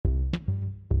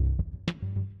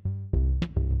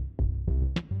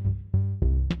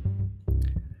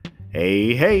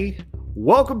Hey,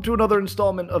 welcome to another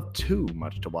installment of Too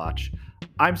Much to Watch.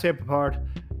 I'm Sam Papard,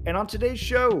 and on today's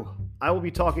show, I will be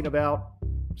talking about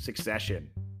Succession.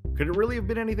 Could it really have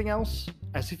been anything else?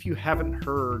 As if you haven't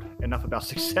heard enough about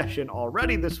Succession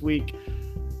already this week.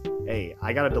 Hey,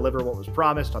 I gotta deliver what was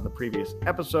promised on the previous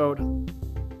episode.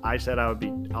 I said I would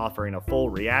be offering a full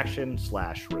reaction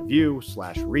 / review /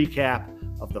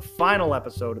 recap of the final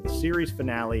episode of the series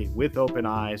finale with open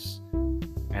eyes,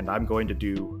 and I'm going to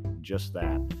do just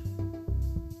that.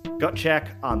 Gut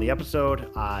check on the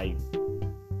episode. I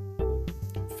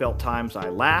felt times I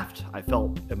laughed, I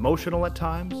felt emotional at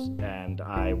times, and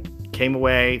I came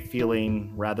away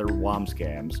feeling rather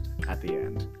womscamsed at the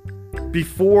end.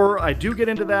 Before I do get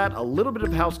into that, a little bit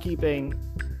of housekeeping.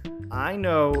 I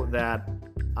know that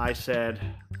I said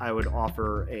I would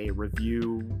offer a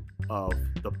review of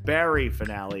the Barry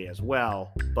finale as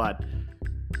well, but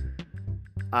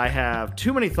I have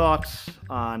too many thoughts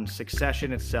on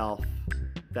Succession itself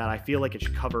that I feel like it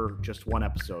should cover just one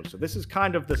episode. So this is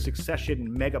kind of the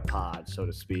Succession megapod, so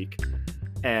to speak.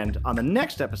 And on the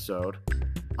next episode,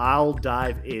 I'll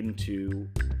dive into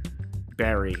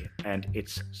Barry and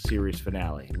its series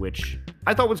finale, which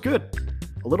I thought was good.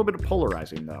 A little bit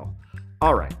polarizing, though.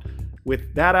 All right.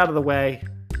 With that out of the way,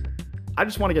 I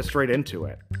just want to get straight into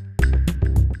it.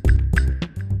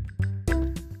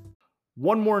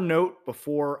 One more note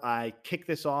before I kick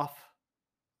this off.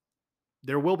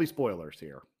 There will be spoilers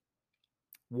here.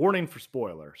 Warning for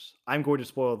spoilers. I'm going to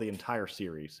spoil the entire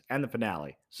series and the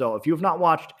finale. So if you have not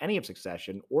watched any of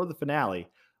Succession or the finale,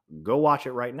 go watch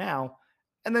it right now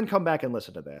and then come back and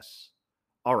listen to this.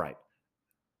 All right.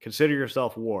 Consider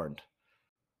yourself warned.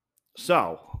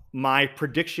 So my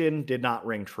prediction did not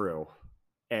ring true,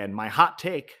 and my hot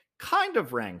take kind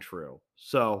of rang true.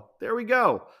 So there we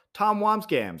go. Tom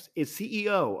Wamsgams is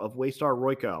CEO of Waystar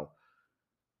Royco.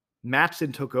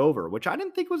 Mattson took over, which I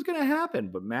didn't think was going to happen,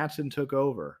 but Mattson took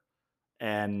over.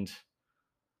 And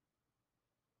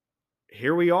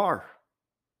here we are.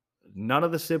 None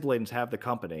of the siblings have the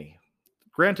company.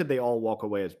 Granted, they all walk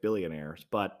away as billionaires,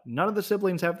 but none of the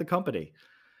siblings have the company.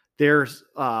 There's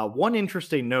one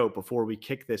interesting note before we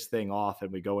kick this thing off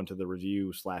and we go into the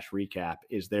review / recap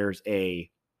is there's a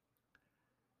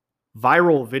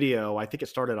viral video. I think it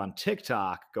started on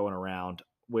TikTok going around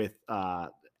with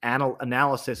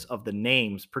analysis of the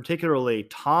names, particularly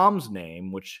Tom's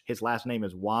name, which his last name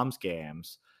is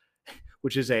Wamsgams,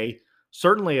 which is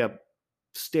certainly a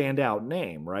standout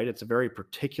name, right? It's a very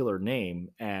particular name.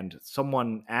 And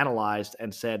someone analyzed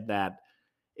and said that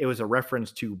it was a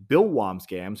reference to Bill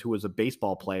Wamsgams, who was a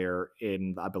baseball player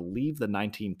in, I believe, the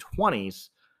 1920s,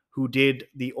 who did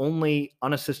the only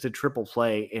unassisted triple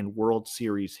play in World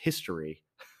Series history.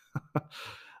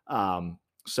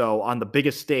 So on the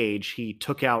biggest stage, he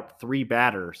took out 3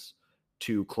 batters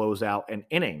to close out an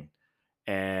inning.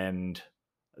 And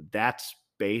that's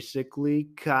basically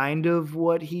kind of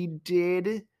what he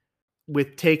did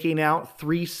with taking out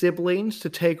 3 siblings to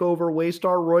take over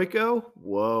Waystar Royco.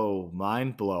 Whoa,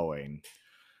 mind-blowing.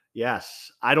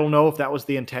 Yes, I don't know if that was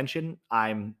the intention.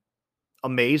 I'm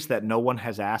amazed that no one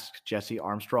has asked Jesse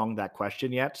Armstrong that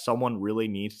question yet. Someone really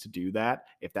needs to do that,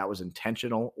 if that was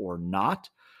intentional or not.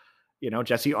 You know,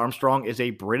 Jesse Armstrong is a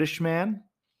British man,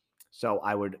 so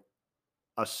I would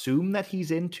assume that he's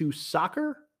into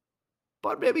soccer,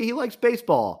 but maybe he likes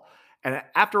baseball. And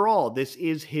after all, this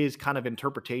is his kind of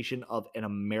interpretation of an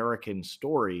American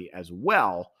story as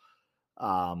well.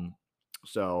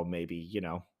 So maybe,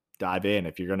 dive in.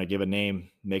 If you're going to give a name,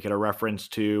 make it a reference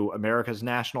to America's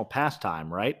national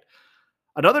pastime, right?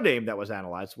 Another name that was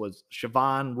analyzed was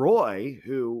Siobhan Roy,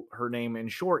 who her name in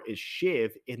short is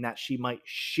Shiv, in that she might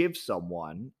shiv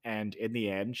someone. And in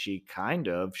the end, she kind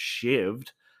of shivved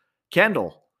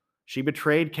Kendall. She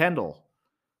betrayed Kendall.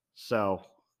 So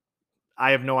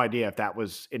I have no idea if that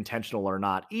was intentional or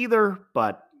not either,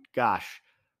 but gosh,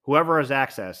 whoever has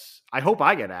access, I hope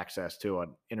I get access to an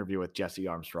interview with Jesse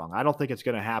Armstrong. I don't think it's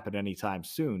going to happen anytime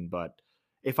soon, but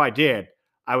if I did,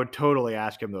 I would totally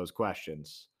ask him those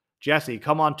questions. Jesse,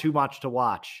 come on, Too Much to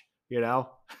Watch, You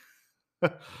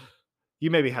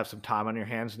maybe have some time on your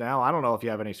hands now. I don't know if you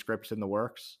have any scripts in the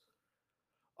works.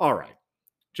 All right.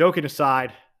 Joking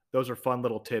aside, those are fun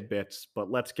little tidbits, but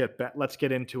let's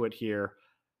get into it here.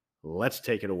 Let's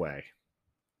take it away.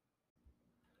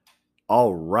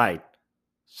 All right.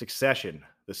 Succession,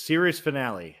 the series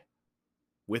finale.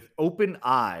 With Open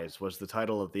Eyes was the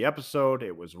title of the episode.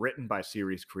 It was written by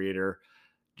series creator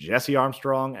Jesse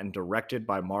Armstrong and directed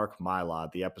by Mark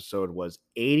Mylod. The episode was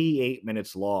 88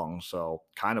 minutes long, so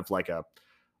kind of like a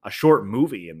short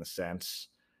movie in the sense.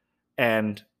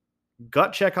 And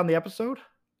gut check on the episode,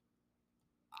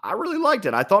 I really liked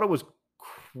it. I thought it was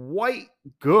quite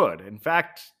good. In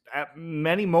fact, at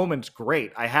many moments,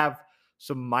 great. I have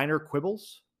some minor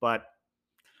quibbles, but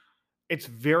it's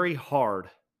very hard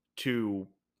to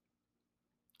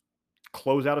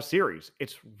close out a series.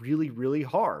 It's really, really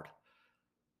hard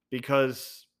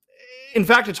because, in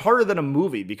fact, it's harder than a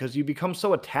movie because you become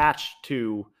so attached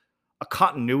to a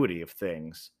continuity of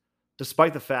things,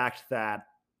 despite the fact that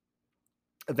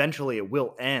eventually it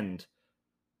will end.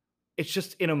 It's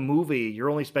just in a movie, you're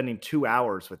only spending 2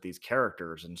 hours with these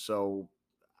characters. And so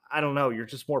I don't know, you're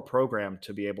just more programmed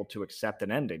to be able to accept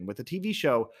an ending. With a TV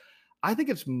show, I think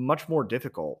it's much more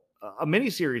difficult. A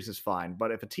miniseries is fine,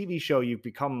 but if a TV show you've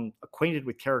become acquainted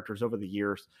with characters over the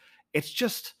years, it's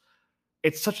just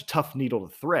it's such a tough needle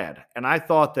to thread. And I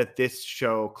thought that this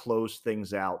show closed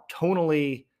things out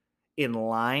tonally in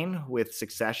line with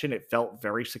Succession. It felt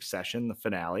very Succession, the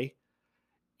finale.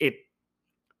 It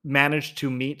managed to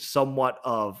meet somewhat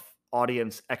of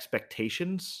audience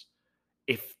expectations,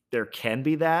 if there can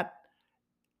be that,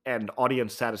 and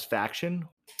audience satisfaction.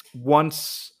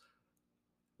 Once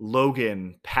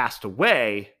Logan passed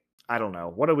away, I don't know.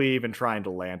 What are we even trying to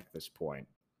land at this point?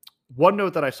 One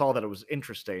note that I saw that it was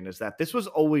interesting is that this was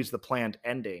always the planned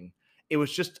ending. It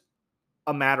was just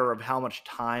a matter of how much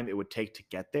time it would take to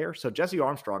get there. So Jesse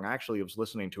Armstrong, I actually was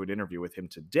listening to an interview with him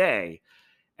today,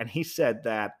 and he said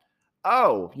that,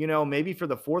 oh, maybe for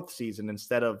the fourth season,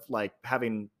 instead of like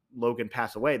having Logan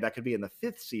pass away, that could be in the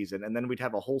fifth season, and then we'd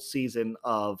have a whole season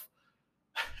of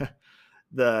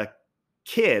the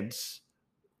kids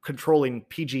controlling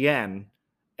PGN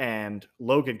and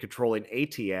Logan controlling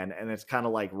ATN, and it's kind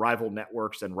of like rival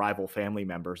networks and rival family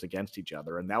members against each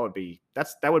other, and that would be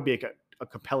a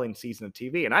compelling season of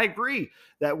TV. And I agree,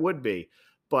 that would be.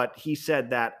 But he said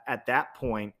that at that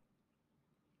point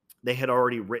they had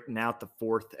already written out the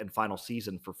fourth and final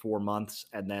season for 4 months,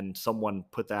 and then someone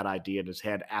put that idea in his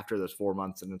head after those 4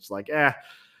 months, and it's like,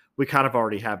 we kind of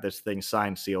already have this thing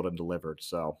signed, sealed, and delivered.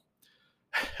 So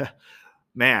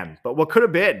man, but what could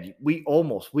have been?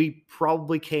 We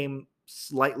probably came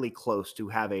slightly close to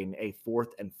having a fourth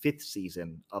and fifth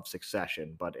season of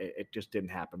Succession, but it just didn't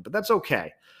happen. But that's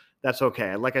okay. That's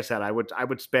okay. Like I said, I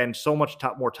would spend so much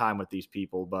more time with these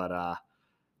people, but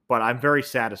I'm very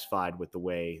satisfied with the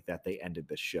way that they ended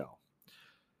this show.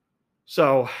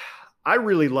 So I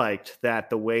really liked that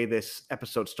the way this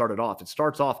episode started off. It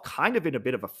starts off kind of in a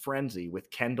bit of a frenzy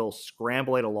with Kendall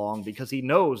scrambling along because he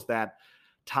knows that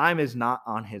time is not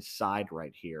on his side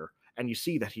right here. And you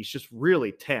see that he's just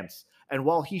really tense. And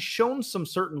while he's shown some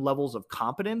certain levels of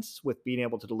competence with being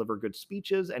able to deliver good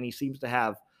speeches, and he seems to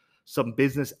have some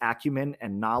business acumen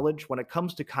and knowledge when it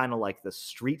comes to kind of like the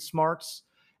street smarts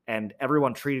and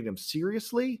everyone treating him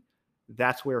seriously,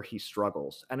 that's where he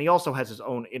struggles. And he also has his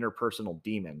own interpersonal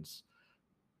demons.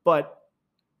 But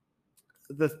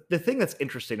the thing that's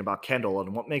interesting about Kendall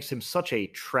and what makes him such a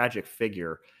tragic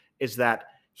figure is that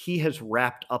he has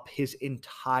wrapped up his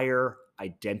entire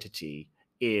identity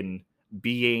in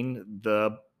being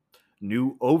the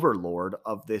new overlord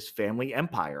of this family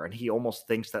empire. And he almost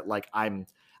thinks that, like,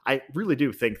 I really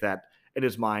do think that in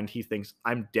his mind, he thinks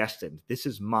I'm destined. This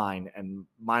is mine and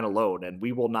mine alone. And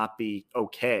we will not be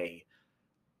okay.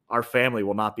 Our family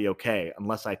will not be okay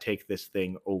unless I take this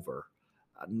thing over.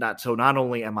 Not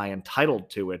only am I entitled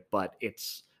to it, but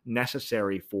it's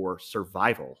necessary for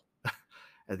survival.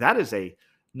 That is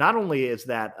not only is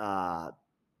that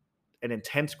an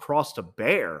intense cross to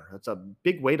bear, that's a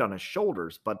big weight on his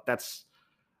shoulders, but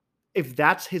if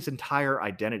that's his entire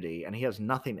identity and he has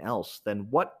nothing else, then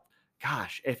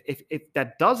if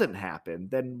that doesn't happen,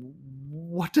 then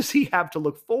what does he have to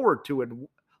look forward to in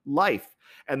life?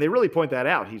 And they really point that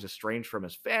out. He's estranged from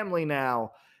his family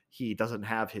now. He doesn't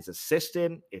have his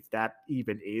assistant, if that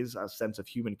even is a sense of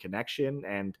human connection.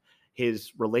 And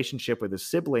his relationship with his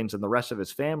siblings and the rest of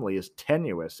his family is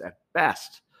tenuous at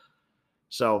best.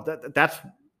 So that's,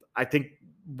 I think,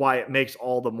 why it makes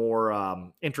all the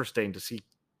more interesting to see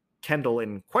Kendall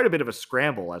in quite a bit of a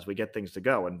scramble as we get things to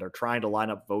go. And they're trying to line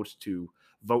up votes to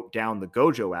vote down the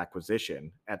Gojo acquisition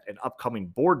at an upcoming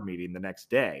board meeting the next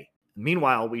day.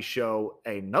 Meanwhile, we show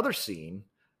another scene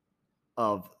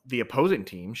of the opposing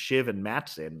team, Shiv and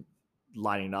Matson,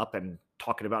 lining up and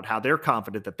talking about how they're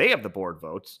confident that they have the board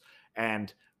votes.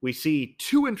 And we see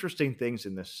two interesting things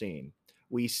in this scene.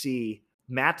 We see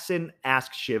Matson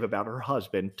ask Shiv about her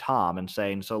husband, Tom, and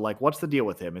saying, so, like, what's the deal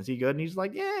with him? Is he good? And he's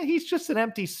like, yeah, he's just an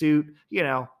empty suit.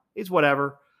 He's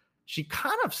whatever. She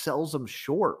kind of sells him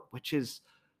short, which is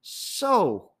it's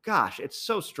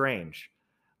so strange.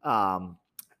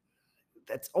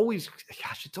 It's always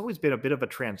been a bit of a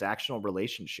transactional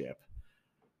relationship.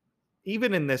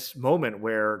 even in this moment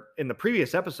where in the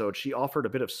previous episode, she offered a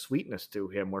bit of sweetness to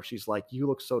him where she's like, "You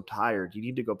look so tired. You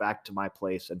need to go back to my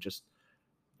place and just,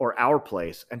 or our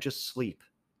place, and just sleep.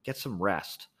 Get some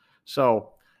rest."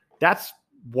 So that's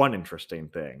one interesting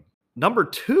thing. Number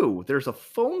two, there's a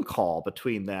phone call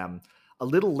between them a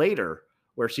little later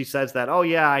where she says that, "Oh,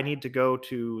 yeah, I need to go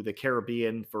to the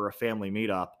Caribbean for a family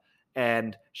meetup."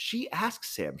 And she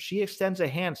asks him, she extends a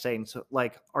hand saying, "So,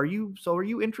 like, are you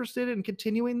interested in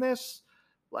continuing this?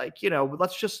 Like,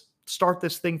 let's just start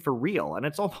this thing for real." And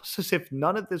it's almost as if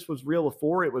none of this was real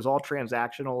before. It was all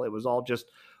transactional. It was all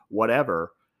just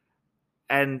whatever.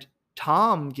 And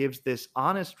Tom gives this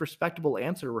honest, respectable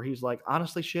answer where he's like,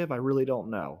 "Honestly, Shiv, I really don't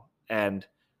know." And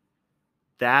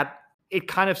that it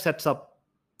kind of sets up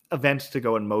events to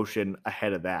go in motion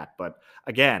ahead of that. But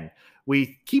again,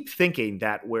 we keep thinking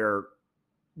that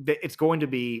it's going to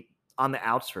be on the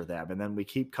outs for them, and then we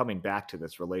keep coming back to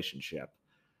this relationship.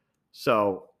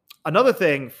 So another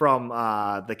thing from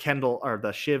the Kendall or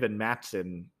the Shiv and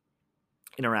Matson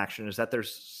interaction is that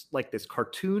there's like this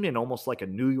cartoon in almost like a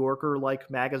New Yorker like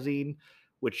magazine,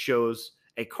 which shows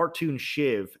a cartoon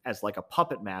Shiv as like a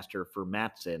puppet master for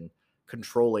Matson,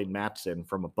 controlling Matson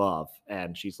from above.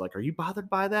 And she's like, "Are you bothered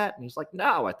by that?" And he's like,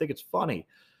 "No, I think it's funny."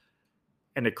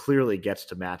 And it clearly gets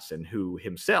to Matson, who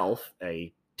himself,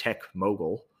 a tech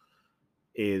mogul,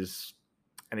 is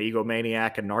an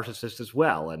egomaniac and narcissist as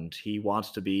well. And he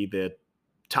wants to be the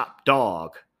top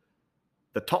dog,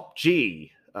 the top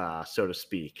G, so to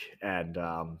speak. And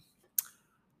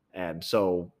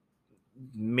so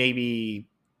maybe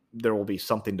there will be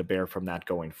something to bear from that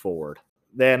going forward.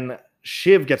 Then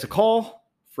Shiv gets a call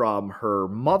from her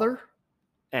mother,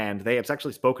 and they have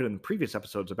actually spoken in previous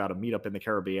episodes about a meetup in the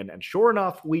Caribbean. And sure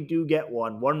enough, we do get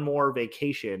one more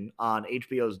vacation on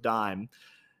HBO's dime.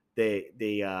 They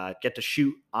get to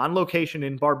shoot on location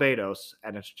in Barbados,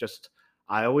 and it's just,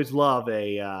 I always love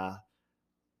an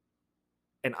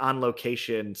on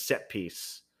location set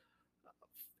piece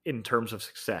in terms of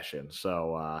Succession.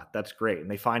 So that's great. And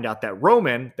they find out that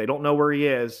Roman, they don't know where he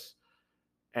is.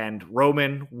 And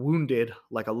Roman, wounded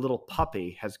like a little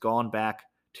puppy, has gone back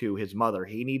to his mother.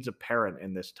 He needs a parent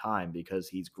in this time because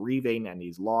he's grieving and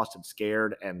he's lost and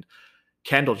scared. And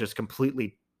Kendall just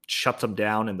completely shuts him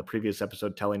down in the previous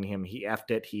episode, telling him he effed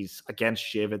it. He's against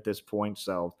Shiv at this point,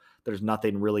 so there's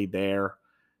nothing really there.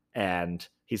 And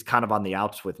he's kind of on the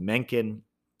outs with Mencken.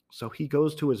 So he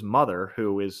goes to his mother,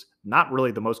 who is not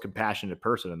really the most compassionate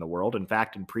person in the world. In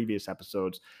fact, in previous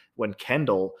episodes, when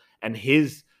Kendall and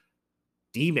his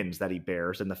demons that he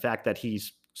bears and the fact that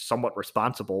he's somewhat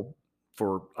responsible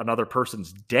for another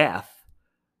person's death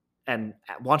and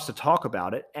wants to talk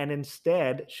about it, and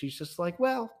instead she's just like,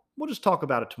 "Well, we'll just talk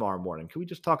about it tomorrow morning. Can we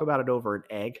just talk about it over an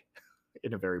egg?"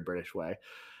 In a very British way.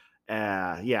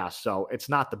 Yeah, so it's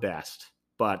not the best.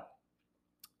 But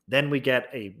then we get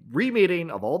a re-meeting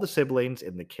of all the siblings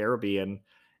in the Caribbean,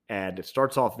 and it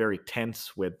starts off very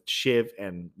tense with Shiv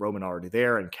and Roman already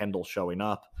there and Kendall showing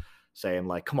up saying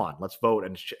like, "Come on, let's vote."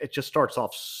 And it just starts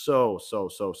off so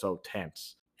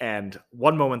tense. And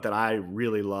one moment that I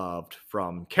really loved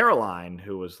from Caroline,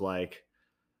 who was like,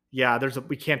 "Yeah,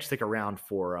 we can't stick around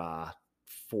for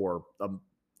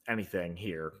anything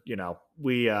here.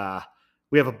 We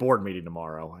have a board meeting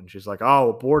tomorrow." And she's like, "Oh,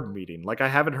 a board meeting. Like, I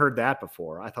haven't heard that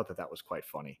before." I thought that was quite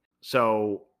funny.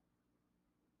 So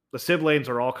the siblings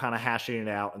are all kind of hashing it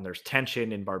out, and there's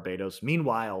tension in Barbados.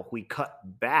 Meanwhile, we cut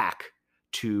back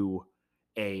to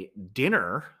a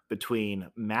dinner between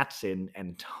Matson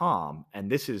and Tom, and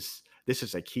this is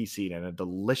a key scene and a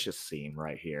delicious scene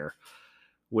right here,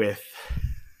 with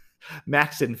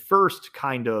Matson first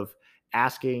kind of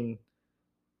asking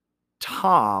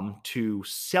Tom to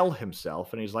sell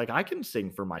himself, and he's like, "I can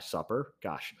sing for my supper."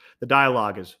 Gosh, the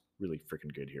dialogue is really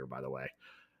freaking good here, by the way.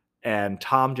 And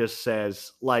Tom just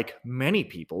says, like many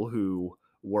people who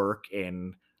work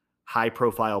in high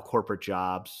profile corporate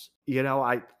jobs,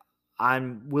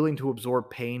 I'm willing to absorb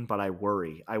pain, but I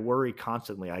worry. I worry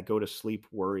constantly. I go to sleep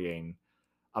worrying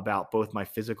about both my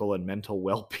physical and mental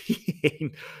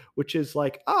well-being, which is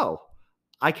like, oh,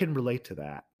 I can relate to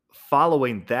that.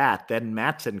 Following that, then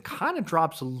Matson kind of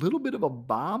drops a little bit of a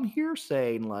bomb here,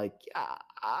 saying like, "Yeah,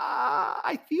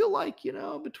 I feel like,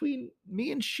 between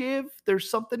me and Shiv, there's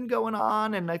something going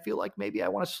on, and I feel like maybe I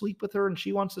want to sleep with her and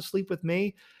she wants to sleep with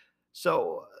me."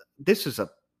 So this is a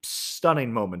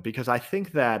stunning moment because I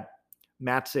think that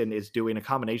Matson is doing a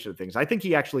combination of things. I think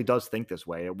he actually does think this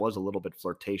way. It was a little bit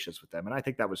flirtatious with them, and I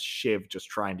think that was Shiv just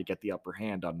trying to get the upper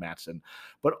hand on Matson.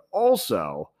 But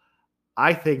also,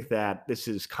 I think that this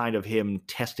is kind of him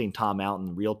testing Tom out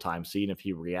in real time, seeing if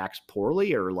he reacts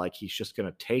poorly or like he's just going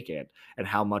to take it and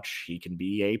how much he can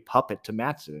be a puppet to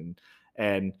Matson.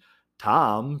 And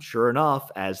Tom, sure enough,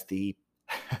 as the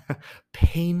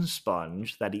pain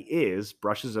sponge that he is,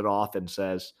 brushes it off and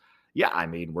says, "Yeah, I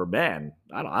mean, we're men.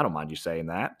 I don't mind you saying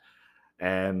that."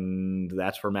 And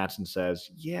that's where Matson says,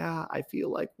 "Yeah, I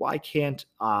feel like why can't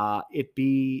it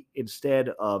be instead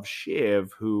of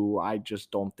Shiv, who I just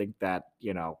don't think that,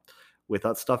 with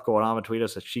that stuff going on between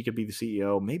us, that she could be the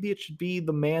CEO. Maybe it should be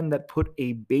the man that put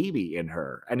a baby in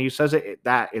her." And he says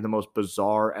that in the most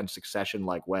bizarre and Succession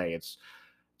like way. It's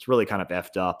really kind of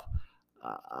effed up.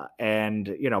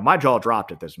 And my jaw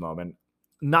dropped at this moment.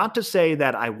 Not to say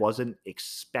that I wasn't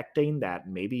expecting that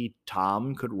maybe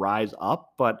Tom could rise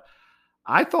up, but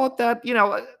I thought that,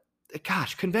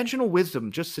 gosh, conventional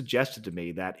wisdom just suggested to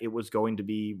me that it was going to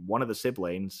be one of the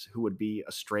siblings who would be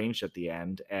estranged at the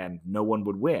end and no one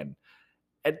would win.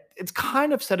 And it's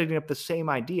kind of setting up the same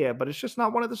idea, but it's just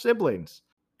not one of the siblings.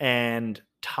 And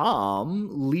Tom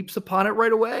leaps upon it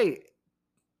right away.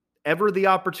 Ever the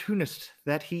opportunist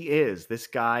that he is, this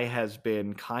guy has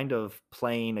been kind of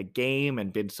playing a game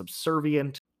and been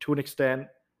subservient to an extent.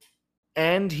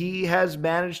 And he has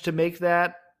managed to make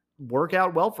that work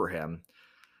out well for him.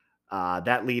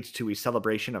 That leads to a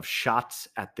celebration of shots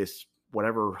at this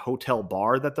whatever hotel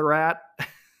bar that they're at.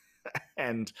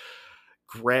 And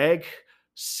Greg,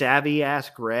 savvy ass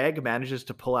Greg, manages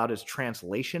to pull out his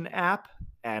translation app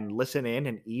and listen in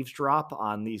and eavesdrop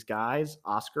on these guys,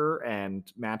 Oscar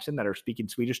and Matson, that are speaking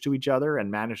Swedish to each other,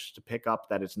 and manages to pick up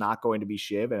that it's not going to be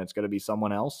Shiv and it's going to be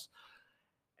someone else.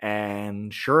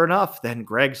 And sure enough, then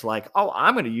Greg's like, "Oh,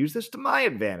 I'm going to use this to my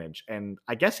advantage." And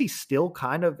I guess he's still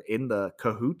kind of in the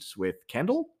cahoots with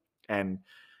Kendall and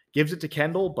gives it to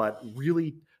Kendall, but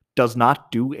really does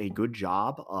not do a good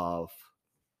job of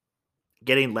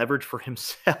getting leverage for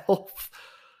himself.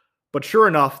 But sure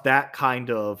enough, that kind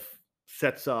of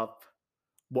sets up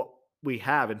what we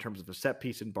have in terms of a set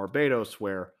piece in Barbados,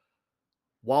 where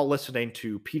while listening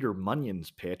to Peter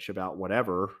Munyon's pitch about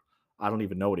whatever, I don't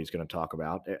even know what he's going to talk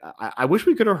about. I wish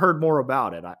we could have heard more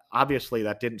about it. Obviously,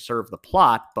 that didn't serve the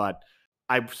plot, but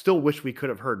I still wish we could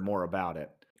have heard more about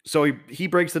it. So he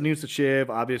breaks the news to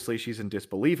Shiv. Obviously, she's in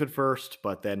disbelief at first,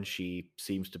 but then she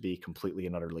seems to be completely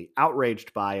and utterly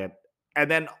outraged by it. And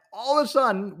then all of a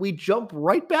sudden, we jump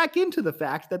right back into the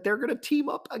fact that they're going to team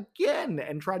up again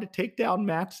and try to take down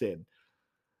Matson.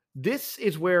 This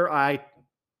is where I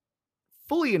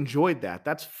fully enjoyed that.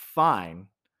 That's fine.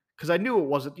 Because I knew it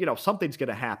wasn't, something's going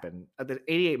to happen. The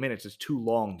 88 minutes is too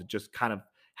long to just kind of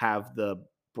have the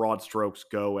broad strokes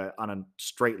go on a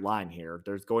straight line here.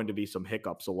 There's going to be some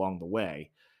hiccups along the way.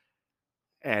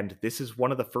 And this is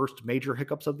one of the first major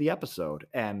hiccups of the episode.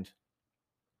 And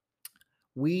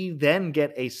we then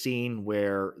get a scene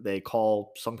where they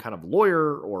call some kind of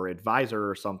lawyer or advisor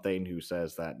or something who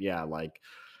says that, yeah, like,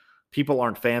 people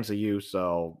aren't fans of you,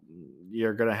 so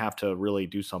you're going to have to really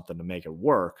do something to make it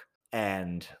work.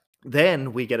 And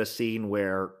then we get a scene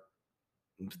where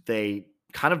they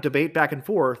kind of debate back and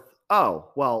forth.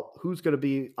 Oh, well, who's going to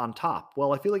be on top?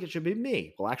 Well, I feel like it should be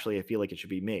me. Well, actually, I feel like it should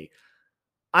be me.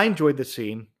 I enjoyed this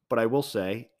scene, but I will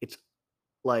say it's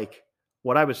like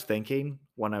what I was thinking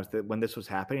when this was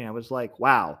happening. I was like,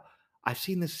 wow, I've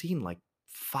seen this scene like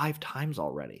 5 times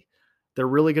already. They're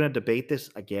really going to debate this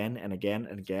again and again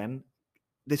and again.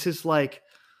 This is like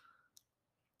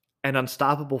an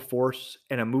unstoppable force,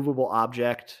 an immovable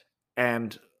object,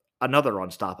 and another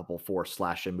unstoppable force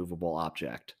slash immovable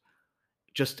object,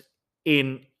 just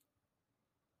in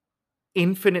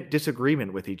infinite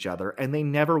disagreement with each other, and they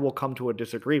never will come to a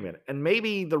disagreement. And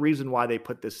maybe the reason why they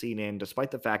put this scene in,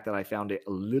 despite the fact that I found it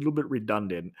a little bit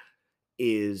redundant,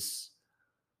 is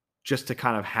just to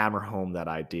kind of hammer home that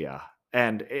idea.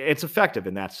 And it's effective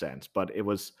in that sense, but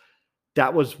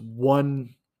that was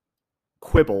one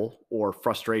quibble or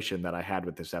frustration that I had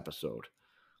with this episode.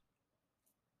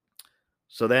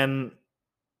 So then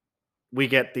we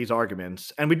get these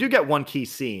arguments, and we do get one key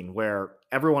scene where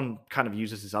everyone kind of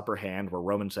uses his upper hand, where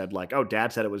Roman said, like, "Oh,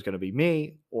 Dad said it was going to be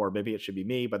me, or maybe it should be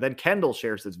me." But then Kendall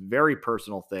shares this very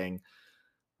personal thing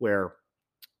where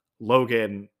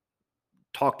Logan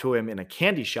talked to him in a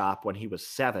candy shop when he was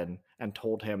 7 and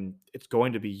told him, "It's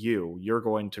going to be you. You're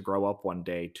going to grow up one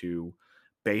day to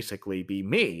basically be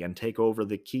me and take over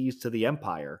the keys to the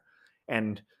empire."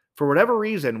 And for whatever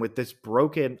reason, with this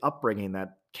broken upbringing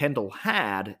that Kendall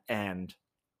had, and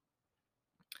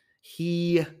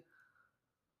he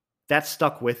that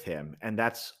stuck with him, and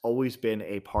that's always been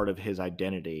a part of his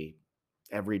identity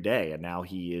every day. And now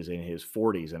he is in his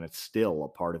 40s and it's still a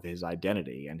part of his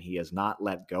identity, and he has not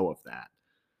let go of that.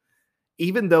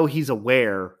 even though he's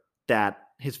aware that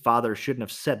his father shouldn't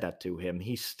have said that to him,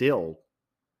 he still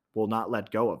will not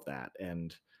let go of that.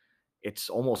 And it's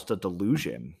almost a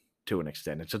delusion to an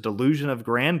extent. It's a delusion of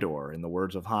grandeur, in the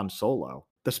words of Han Solo.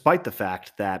 Despite the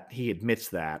fact that he admits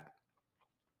that,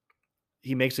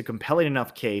 he makes a compelling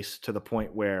enough case to the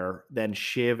point where then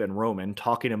Shiv and Roman,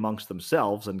 talking amongst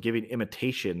themselves and giving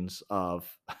imitations of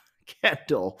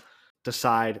Kendall,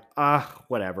 decide,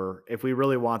 whatever. If we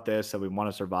really want this and we want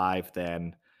to survive,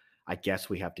 then I guess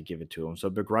we have to give it to him. So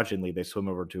begrudgingly, they swim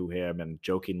over to him and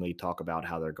jokingly talk about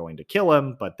how they're going to kill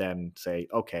him, but then say,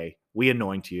 okay, we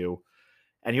anoint you.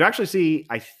 And you actually see,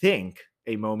 I think,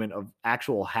 a moment of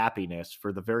actual happiness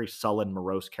for the very sullen,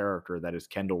 morose character that is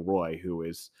Kendall Roy, who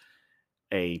is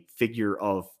a figure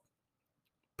of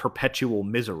perpetual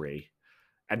misery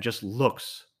and just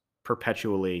looks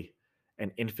perpetually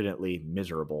and infinitely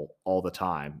miserable all the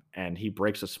time. And he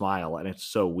breaks a smile, and it's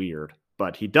so weird,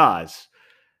 but he does.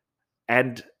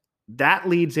 And that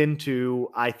leads into,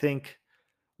 I think,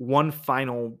 one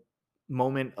final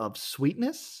moment of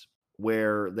sweetness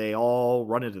where they all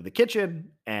run into the kitchen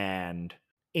and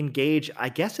engage, I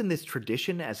guess, in this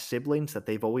tradition as siblings that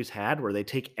they've always had, where they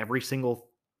take every single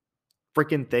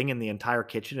freaking thing in the entire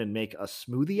kitchen and make a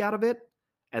smoothie out of it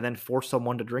and then force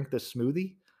someone to drink this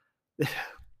smoothie.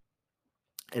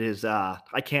 It is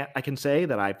I can say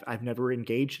that I've never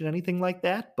engaged in anything like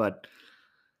that, but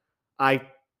I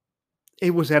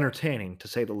it was entertaining to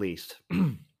say the least.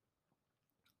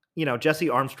 Jesse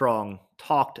Armstrong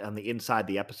talked on the inside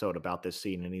the episode about this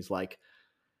scene, and he's like,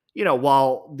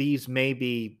 while these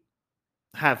maybe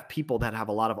have people that have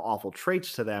a lot of awful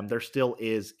traits to them, there still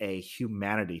is a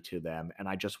humanity to them, and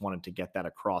I just wanted to get that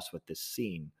across with this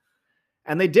scene.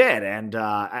 And they did, and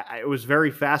it was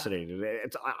very fascinating.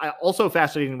 Also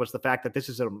fascinating was the fact that this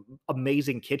is an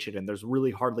amazing kitchen, and there's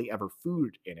really hardly ever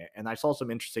food in it. And I saw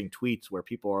some interesting tweets where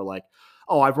people are like,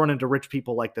 "Oh, I've run into rich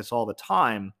people like this all the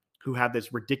time who have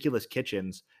this ridiculous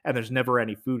kitchens, and there's never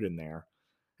any food in there."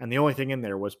 And the only thing in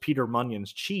there was Peter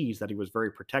Munyon's cheese that he was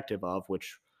very protective of,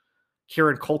 which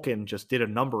Kieran Culkin just did a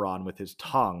number on with his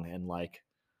tongue and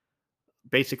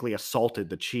basically assaulted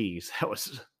the cheese.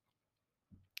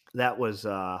 That was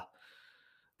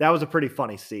that was a pretty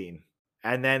funny scene.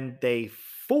 And then they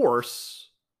force,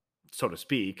 so to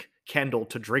speak, Kendall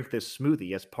to drink this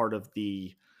smoothie as part of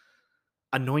the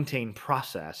anointing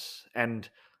process. And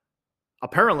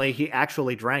apparently he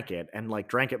actually drank it and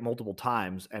drank it multiple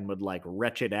times and would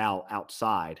retch it out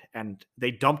outside. And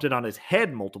they dumped it on his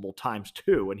head multiple times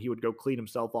too. And he would go clean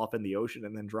himself off in the ocean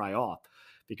and then dry off.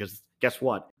 Because guess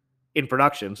what? In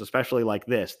productions, especially like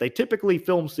this, they typically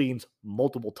film scenes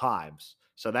multiple times.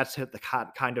 So that's the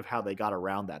kind of how they got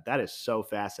around that. That is so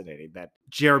fascinating that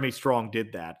Jeremy Strong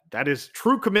did that. That is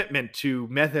true commitment to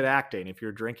method acting. If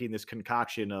you're drinking this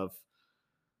concoction of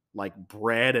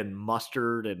bread and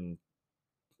mustard and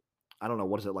I don't know,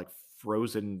 what is it,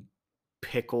 frozen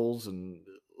pickles and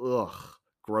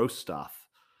gross stuff.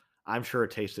 I'm sure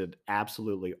it tasted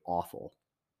absolutely awful.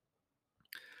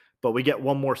 But we get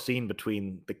one more scene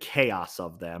between the chaos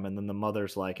of them, and then the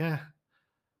mother's like,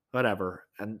 whatever.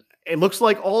 And it looks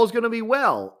like all is going to be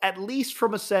well, at least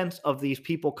from a sense of these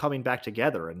people coming back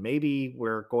together. And maybe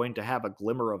we're going to have a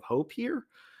glimmer of hope here.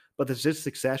 But this is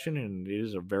Succession, and it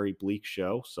is a very bleak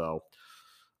show. So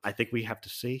I think we have to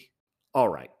see. All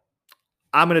right.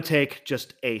 I'm going to take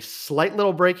just a slight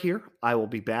little break here. I will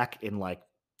be back in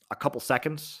a couple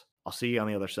seconds. I'll see you on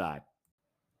the other side.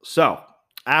 So,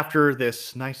 after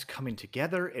this nice coming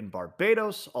together in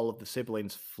Barbados, all of the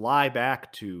siblings fly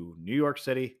back to New York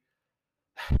City.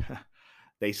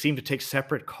 They seem to take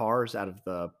separate cars out of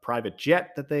the private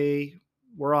jet that they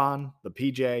were on, the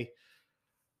PJ.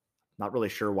 Not really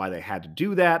sure why they had to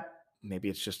do that. Maybe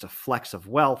it's just a flex of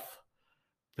wealth.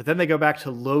 But then they go back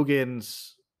to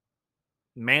Logan's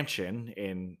mansion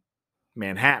in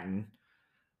Manhattan.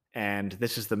 And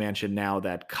this is the mansion now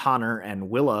that Connor and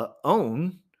Willa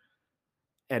own.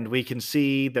 And we can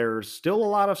see there's still a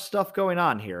lot of stuff going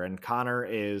on here. And Connor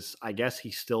is, I guess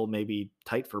he's still maybe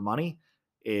tight for money,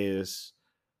 is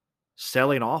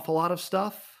selling off a lot of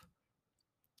stuff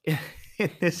in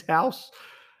this house.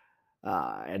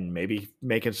 And maybe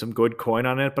making some good coin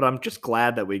on it. But I'm just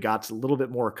glad that we got a little bit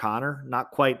more Connor.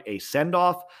 Not quite a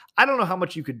send-off. I don't know how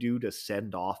much you could do to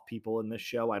send off people in this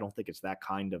show. I don't think it's that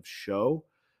kind of show.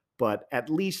 But at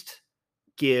least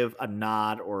give a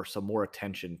nod or some more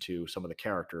attention to some of the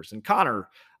characters. And Connor,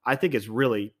 I think, is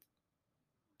really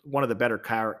one of the better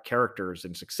characters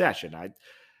in Succession.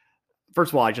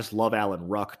 First of all, I just love Alan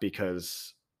Ruck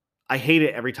because I hate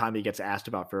it every time he gets asked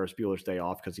about Ferris Bueller's Day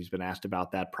Off, because he's been asked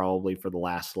about that probably for the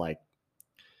last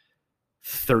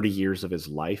 30 years of his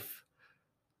life.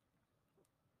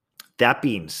 That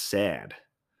being said,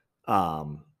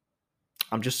 um,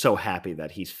 I'm just so happy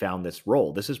that he's found this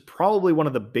role. This is probably one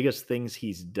of the biggest things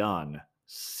he's done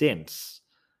since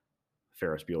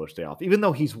Ferris Bueller's Day Off. Even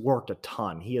though he's worked a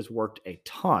ton, he has worked a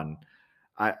ton.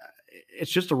 I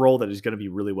it's just a role that he's going to be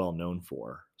really well known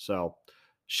for. So,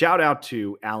 shout out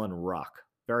to Alan Ruck.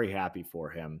 Very happy for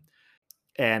him.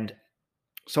 And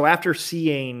so after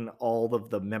seeing all of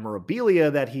the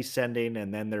memorabilia that he's sending,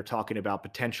 and then they're talking about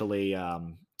potentially a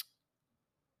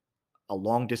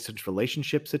long distance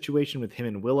relationship situation with him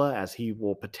and Willa, as he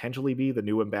will potentially be the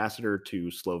new ambassador to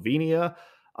Slovenia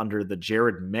under the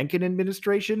Jared Mencken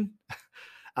administration.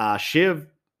 Shiv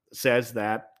says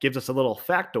that, gives us a little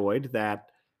factoid that,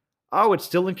 oh, it's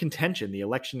still in contention. The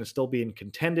election is still being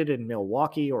contended in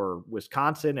Milwaukee or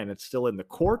Wisconsin, and it's still in the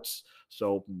courts.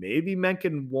 So maybe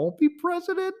Mencken won't be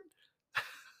president.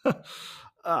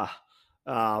 uh,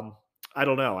 um, I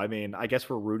don't know. I mean, I guess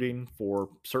we're rooting for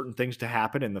certain things to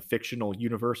happen in the fictional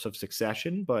universe of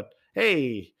Succession, but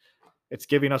hey, it's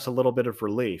giving us a little bit of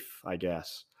relief, I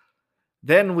guess.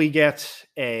 Then we get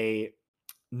a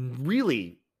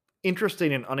really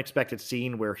interesting and unexpected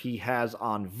scene where he has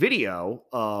on video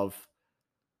of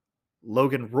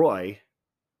Logan Roy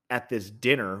at this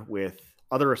dinner with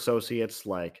other associates,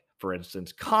 like, for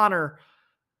instance, Connor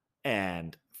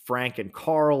and Frank and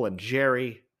Carl and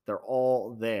Jerry. They're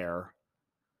all there.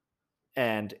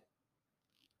 And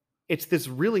it's this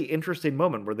really interesting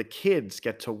moment where the kids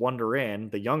get to wander in,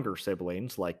 the younger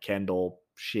siblings like Kendall,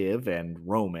 Shiv, and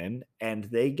Roman, and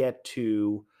they get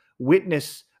to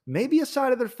witness maybe a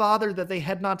side of their father that they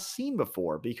had not seen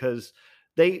before, because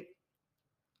they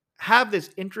have this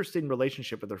interesting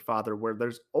relationship with their father where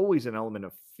there's always an element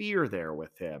of fear there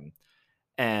with him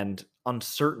and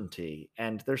uncertainty.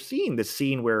 And they're seeing this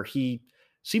scene where he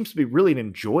seems to be really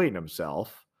enjoying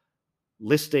himself,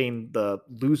 listing the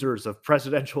losers of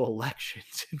presidential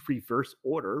elections in reverse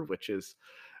order, which is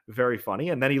very funny.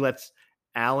 And then he lets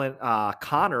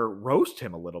Connor roast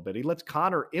him a little bit. He lets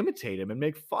Connor imitate him and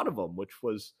make fun of him, which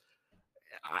was,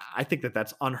 I think that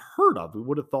that's unheard of. We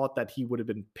would have thought that he would have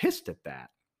been pissed at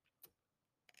that.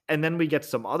 And then we get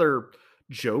some other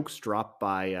jokes dropped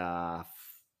by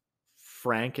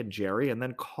Frank and Jerry, and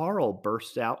then Carl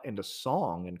bursts out into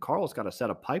song, and Carl's got a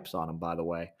set of pipes on him, by the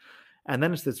way. And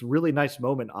then it's this really nice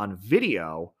moment on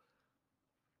video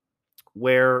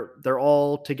where they're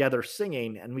all together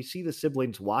singing, and we see the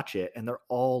siblings watch it, and they're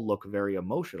all look very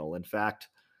emotional. In fact,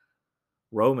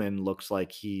 Roman looks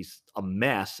like he's a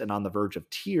mess and on the verge of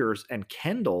tears, and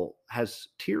Kendall has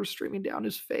tears streaming down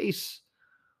his face.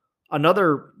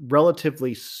 Another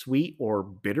relatively sweet or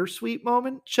bittersweet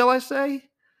moment, shall I say,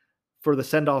 for the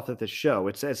send off of the show.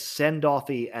 It's as send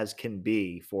offy as can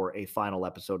be for a final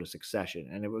episode of Succession.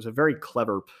 And it was a very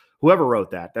clever, whoever wrote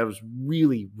that, that was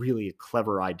really, really a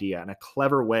clever idea and a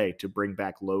clever way to bring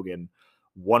back Logan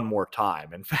one more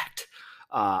time. In fact,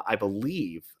 I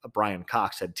believe Brian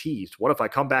Cox had teased, what if I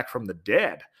come back from the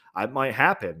dead? It might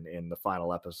happen in the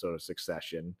final episode of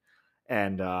Succession.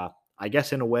 And I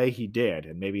guess in a way he did.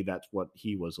 And maybe that's what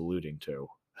he was alluding to.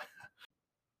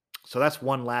 So that's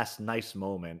one last nice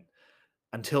moment,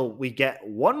 until we get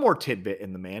one more tidbit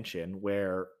in the mansion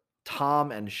where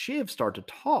Tom and Shiv start to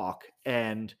talk,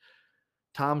 and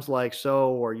Tom's like,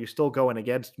 "So, are you still going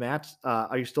against Matt's?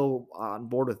 Are you still on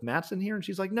board with Matt's in here?" And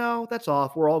she's like, "No, that's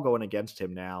off. We're all going against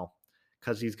him now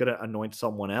because he's going to anoint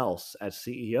someone else as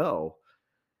CEO."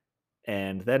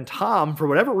 And then Tom, for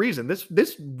whatever reason,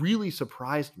 this really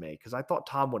surprised me, because I thought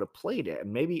Tom would have played it,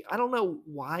 and maybe I don't know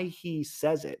why he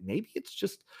says it. Maybe it's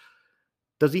just,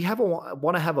 does he have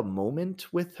want to have a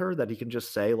moment with her that he can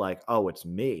just say like, "Oh, it's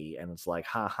me," and it's like,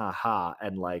 "Ha ha ha,"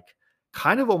 and like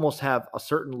kind of almost have a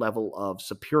certain level of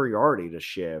superiority to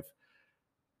Shiv,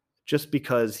 just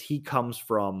because he comes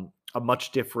from a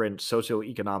much different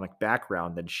socioeconomic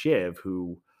background than Shiv,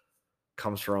 who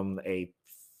comes from a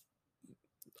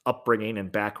upbringing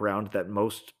and background that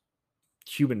most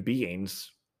human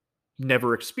beings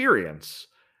never experience.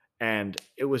 And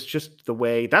it was just the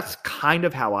way, that's kind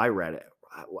of how I read it.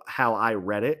 How I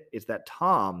read it is that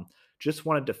Tom just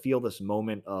wanted to feel this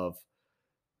moment of,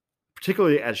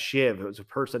 particularly as Shiv, as a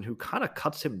person who kind of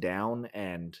cuts him down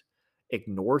and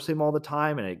ignores him all the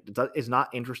time, and is not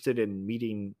interested in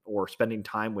meeting or spending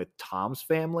time with Tom's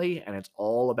family, and it's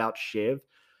all about Shiv.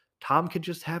 Tom could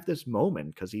just have this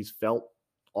moment because he's felt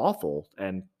awful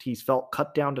and he's felt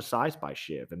cut down to size by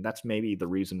Shiv. And that's maybe the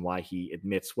reason why he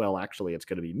admits, well, actually, it's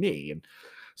going to be me. And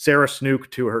Sarah Snook,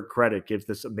 to her credit, gives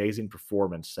this amazing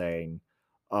performance saying,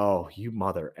 "Oh, you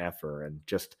mother effer," and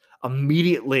just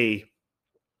immediately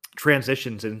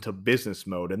transitions into business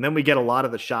mode. And then we get a lot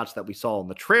of the shots that we saw in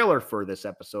the trailer for this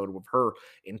episode with her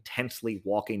intensely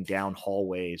walking down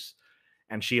hallways.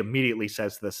 And she immediately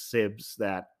says to the Sibs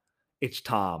that it's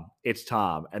Tom, it's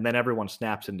Tom. And then everyone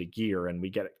snaps into gear and we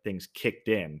get things kicked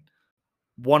in.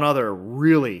 One other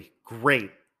really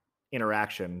great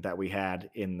interaction that we had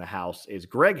in the house is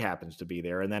Greg happens to be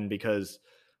there. And then because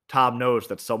Tom knows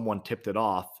that someone tipped it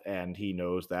off and he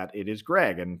knows that it is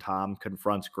Greg, and Tom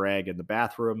confronts Greg in the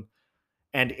bathroom.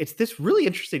 And it's this really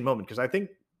interesting moment because I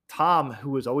think Tom,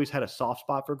 who has always had a soft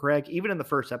spot for Greg, even in the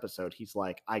first episode, he's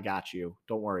like, I got you.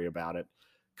 Don't worry about it.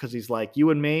 Because he's like, you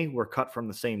and me, we're cut from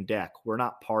the same deck. We're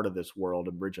not part of this world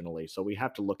originally. So we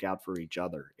have to look out for each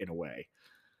other in a way.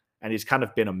 And he's kind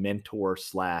of been a mentor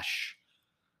slash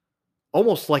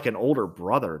almost like an older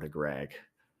brother to Greg.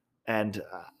 And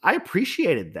I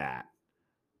appreciated that.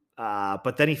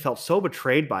 But then he felt so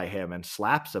betrayed by him and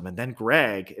slaps him. And then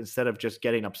Greg, instead of just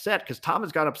getting upset, because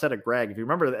Thomas got upset at Greg. If you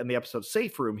remember in the episode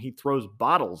Safe Room, he throws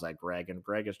bottles at Greg, and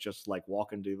Greg is just like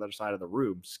walking to the other side of the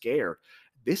room, scared.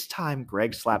 This time,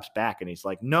 Greg slaps back and he's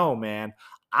like, no, man,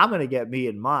 I'm going to get me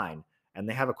and mine. And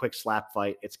they have a quick slap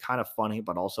fight. It's kind of funny,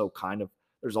 but also kind of,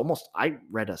 there's almost, I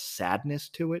read a sadness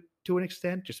to it to an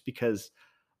extent, just because,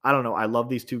 I don't know, I love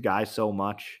these two guys so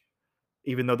much.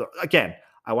 Even though, again,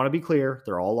 I want to be clear,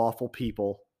 they're all awful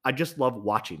people. I just love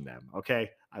watching them,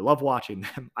 okay? I love watching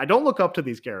them. I don't look up to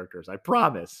these characters, I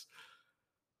promise.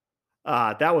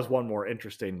 That was one more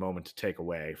interesting moment to take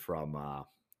away from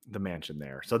the mansion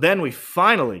there. So then we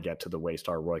finally get to the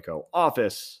Waystar Royco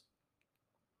office.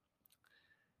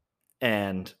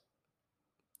 And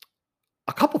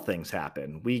a couple things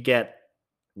happen. We get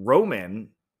Roman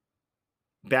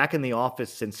back in the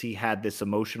office since he had this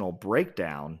emotional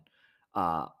breakdown.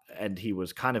 And he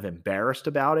was kind of embarrassed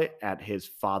about it at his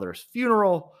father's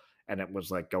funeral, and it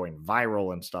was like going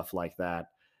viral and stuff like that.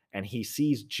 And he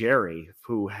sees Jerry,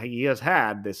 who he has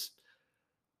had this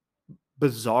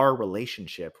bizarre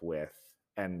relationship with,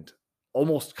 and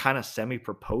almost kind of semi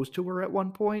proposed to her at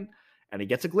one point. And he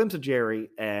gets a glimpse of Jerry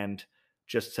and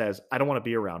just says, I don't want to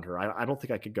be around her. I don't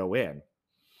think I could go in.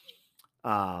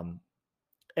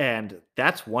 And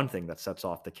that's one thing that sets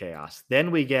off the chaos.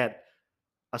 Then we get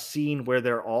a scene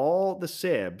where all the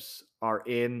Sibs are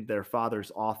in their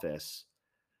father's office.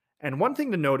 And one thing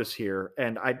to notice here,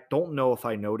 and I don't know if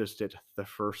I noticed it the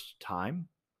first time,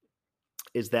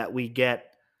 is that we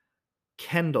get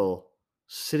Kendall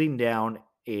sitting down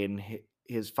in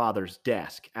his father's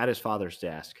desk, at his father's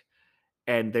desk.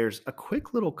 And there's a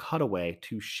quick little cutaway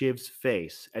to Shiv's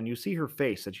face. And you see her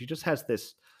face, and she just has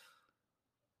this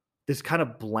kind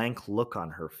of blank look on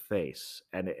her face.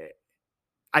 And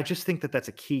I just think that that's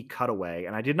a key cutaway,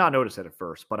 and I did not notice it at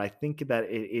first, but I think that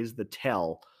it is the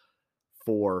tell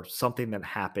for something that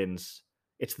happens.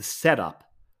 It's the setup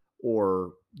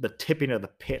or the tipping of the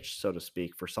pitch, so to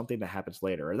speak, for something that happens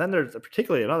later. And then there's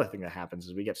particularly another thing that happens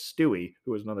is we get Stewie,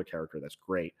 who is another character that's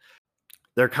great.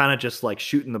 They're kind of just like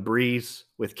shooting the breeze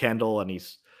with Kendall, and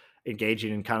he's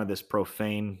engaging in kind of this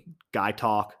profane guy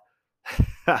talk.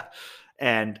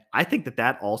 And I think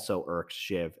that also irks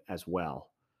Shiv as well.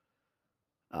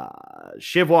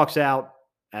 Shiv walks out,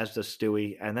 as does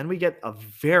Stewie, and then we get a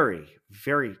very,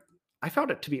 very, I found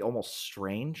it to be almost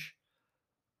strange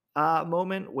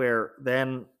moment where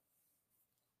then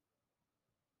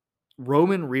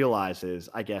Roman realizes,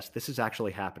 I guess, this is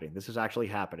actually happening. This is actually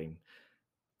happening.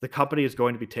 The company is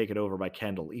going to be taken over by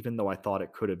Kendall, even though I thought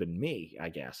it could have been me, I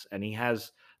guess. And he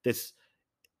has this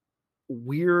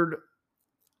weird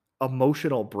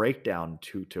emotional breakdown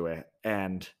to it.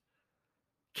 And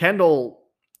Kendall,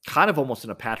 kind of almost in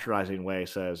a patronizing way,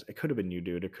 says, it could have been you,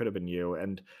 dude. It could have been you.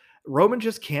 And Roman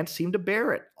just can't seem to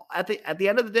bear it. At the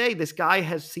end of the day, this guy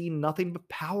has seen nothing but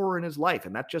power in his life,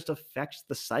 and that just affects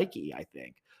the psyche, I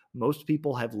think. Most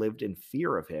people have lived in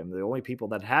fear of him. The only people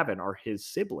that haven't are his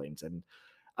siblings. And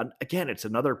again, it's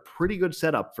another pretty good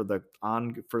setup for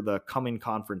the coming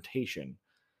confrontation.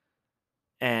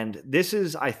 And this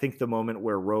is, I think, the moment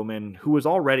where Roman, who was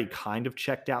already kind of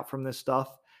checked out from this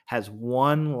stuff, has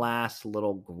one last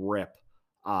little grip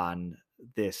on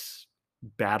this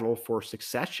battle for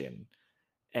succession,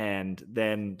 and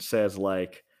then says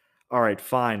like, all right,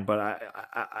 fine, but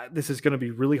I this is going to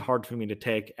be really hard for me to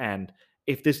take. And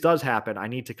if this does happen, I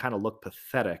need to kind of look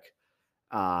pathetic.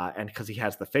 And because he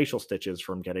has the facial stitches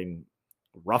from getting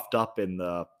roughed up in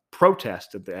the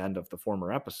protest at the end of the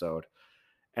former episode.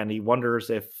 And he wonders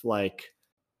if like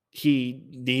he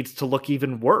needs to look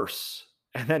even worse.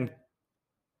 And then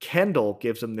Kendall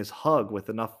gives him this hug with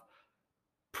enough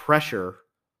pressure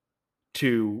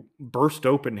to burst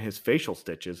open his facial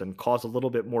stitches and cause a little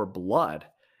bit more blood.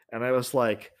 And I was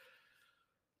like,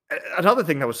 Another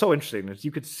thing that was so interesting is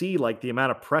you could see like the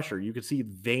amount of pressure. You could see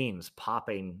veins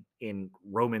popping in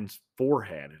Roman's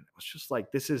forehead, and it was just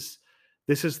like this is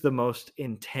the most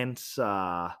intense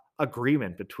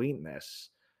agreement between this.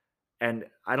 And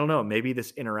I don't know, maybe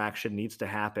this interaction needs to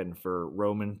happen for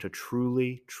Roman to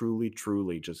truly, truly,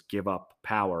 truly just give up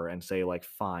power and say, like,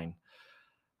 fine,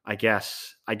 I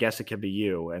guess it can be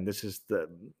you. And this is the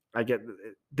I get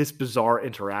this bizarre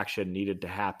interaction needed to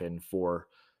happen for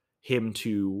him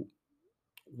to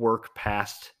work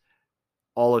past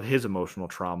all of his emotional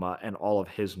trauma and all of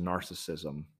his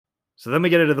narcissism. So then we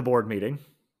get into the board meeting,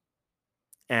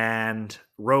 and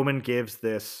Roman gives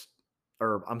this,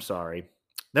 or I'm sorry,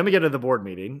 then we get to the board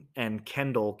meeting, and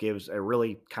Kendall gives a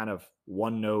really kind of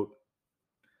one note,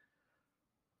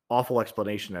 awful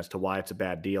explanation as to why it's a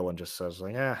bad deal, and just says,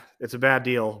 like, yeah, it's a bad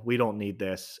deal. We don't need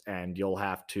this, and you'll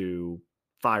have to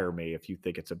fire me if you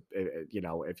think it's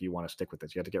if you want to stick with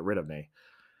this, you have to get rid of me.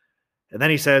 And then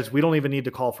he says, we don't even need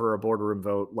to call for a boardroom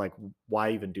vote. Like,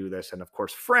 why even do this? And of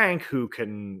course, Frank, who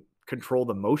can control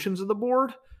the motions of the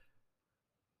board,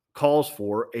 calls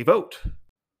for a vote.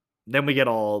 Then we get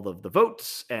all of the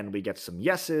votes, and we get some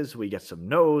yeses, we get some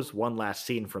nos. One last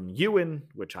scene from Ewan,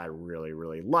 which I really,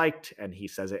 really liked. And he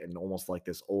says it in almost like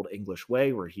this old English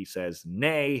way where he says,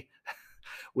 nay.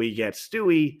 We get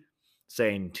Stewie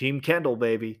saying, Team Kendall,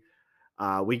 baby.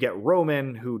 We get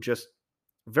Roman, who just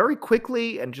very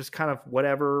quickly and just kind of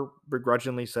whatever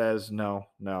begrudgingly says, no,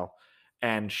 no.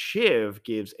 And Shiv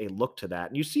gives a look to that.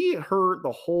 And you see her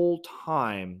the whole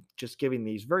time just giving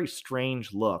these very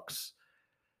strange looks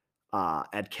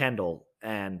at Kendall.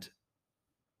 And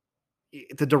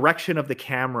the direction of the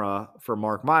camera for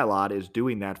Mark Mylod is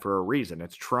doing that for a reason.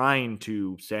 It's trying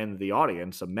to send the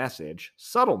audience a message,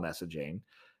 subtle messaging,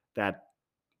 that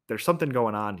there's something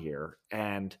going on here.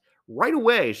 And right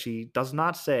away, she does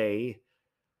not say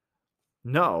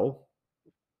no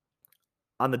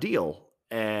on the deal.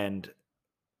 And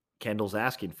Kendall's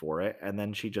asking for it. And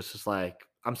then she just is like,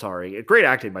 I'm sorry. Great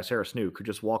acting by Sarah Snook, who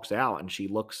just walks out and she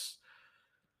looks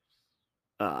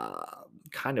uh,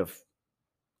 kind of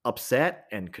upset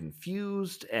and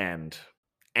confused and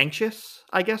anxious,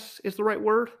 I guess is the right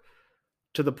word,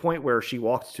 to the point where she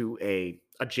walks to a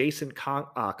adjacent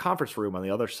conference room on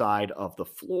the other side of the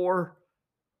floor.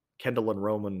 Kendall and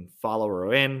Roman follow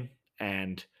her in,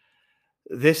 and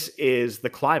this is the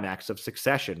climax of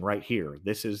Succession right here.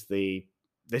 This is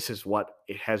what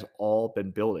it has all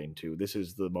been building to. This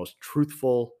is the most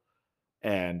truthful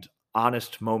and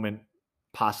honest moment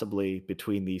possibly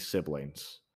between these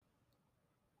siblings.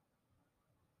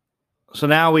 So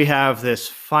now we have this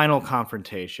final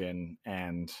confrontation,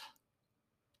 and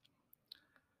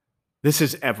this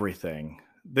is everything.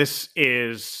 This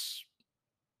is,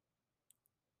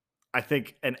 I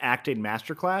think, an acting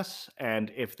masterclass.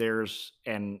 And if there's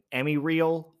an Emmy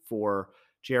reel for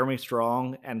Jeremy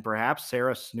Strong and perhaps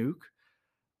Sarah Snook,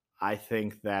 I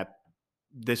think that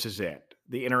this is it.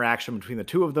 The interaction between the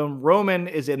two of them. Roman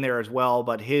is in there as well,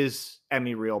 but his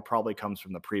Emmy reel probably comes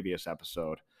from the previous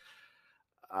episode.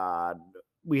 Uh,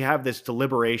 we have this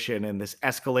deliberation and this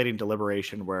escalating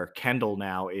deliberation where Kendall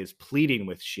now is pleading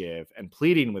with Shiv and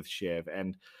pleading with Shiv.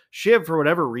 And Shiv, for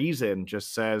whatever reason,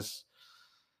 just says,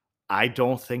 I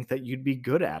don't think that you'd be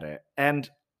good at it. And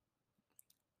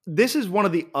this is one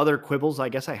of the other quibbles I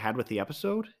guess I had with the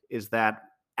episode, is that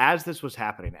as this was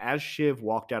happening, as Shiv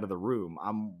walked out of the room,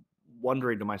 I'm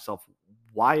wondering to myself,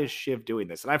 why is Shiv doing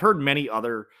this? And I've heard many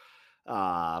other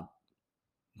uh,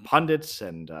 pundits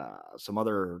and some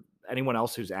other anyone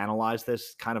else who's analyzed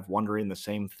this kind of wondering the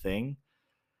same thing.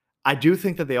 I do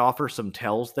think that they offer some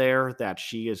tells there that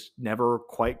she is never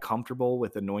quite comfortable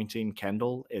with anointing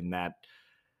Kendall, in that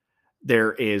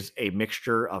there is a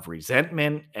mixture of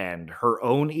resentment and her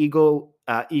own ego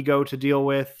to deal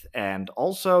with, and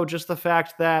also just the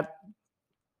fact that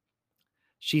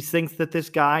she thinks that this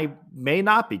guy may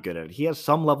not be good at it. He has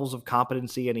some levels of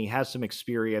competency and he has some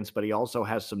experience, but he also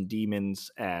has some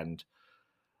demons, and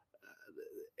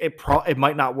it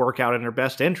might not work out in her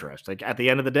best interest. Like, at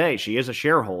the end of the day, she is a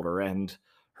shareholder, and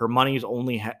her money is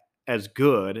only as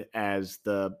good as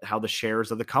how the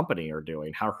shares of the company are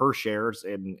doing, how her shares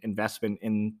in investment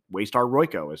in Waystar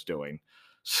Royco is doing.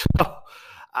 So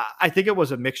I think it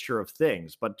was a mixture of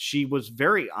things, but she was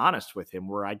very honest with him,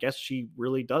 where I guess she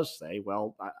really does say,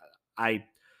 well, I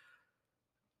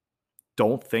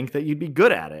don't think that you'd be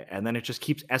good at it. And then it just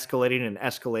keeps escalating and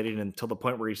escalating until the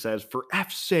point where he says, for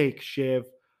F's sake, Shiv,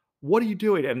 what are you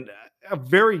doing? And a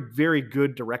very, very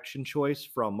good direction choice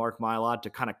from Mark Mylod to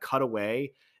kind of cut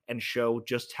away and show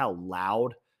just how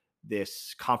loud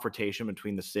this confrontation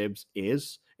between the Sibs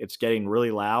is. It's getting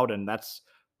really loud, and that's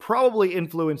probably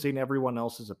influencing everyone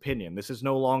else's opinion. This is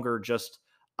no longer just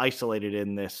isolated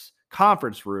in this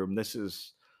conference room. This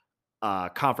is a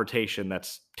confrontation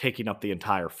that's taking up the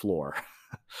entire floor.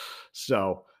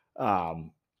 So,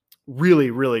 um, really,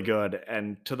 really good.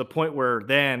 And to the point where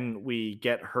then we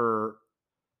get her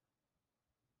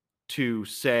to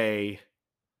say,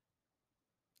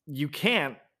 you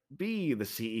can't be the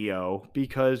CEO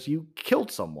because you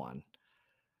killed someone.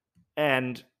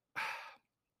 And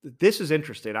this is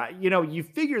interesting. You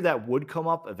figure that would come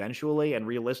up eventually, and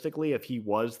realistically, if he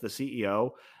was the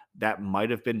CEO, that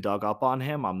might have been dug up on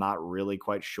him. I'm not really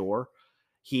quite sure.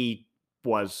 He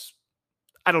was,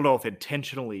 I don't know if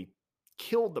intentionally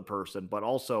killed the person, but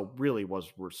also really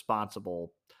was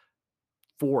responsible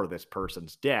for this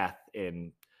person's death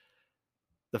in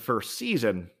the first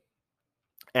season,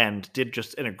 and did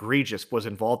just an egregious was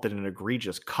involved in an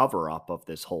egregious cover up of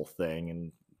this whole thing,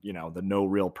 and the no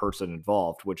real person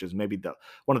involved, which is maybe the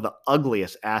one of the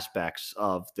ugliest aspects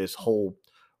of this whole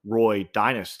Roy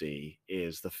dynasty,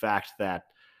 is the fact that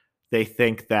they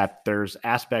think that there's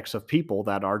aspects of people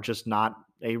that are just not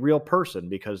a real person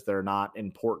because they're not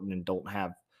important and don't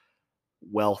have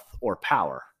wealth or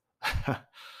power.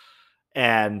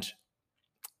 And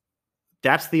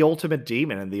that's the ultimate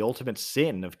demon and the ultimate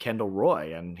sin of Kendall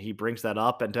Roy. And he brings that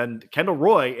up. And then Kendall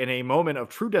Roy, in a moment of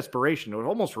true desperation, it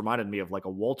almost reminded me of like a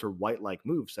Walter White like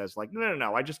move, says, like, no, no,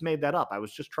 no, I just made that up. I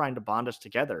was just trying to bond us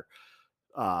together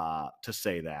to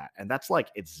say that. And that's like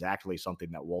exactly something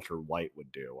that Walter White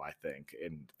would do, I think,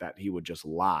 and that he would just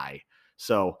lie.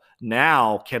 So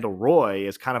now Kendall Roy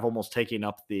is kind of almost taking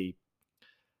up the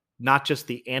not just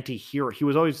the anti-hero. He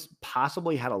was always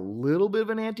possibly had a little bit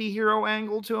of an anti-hero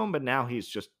angle to him, but now he's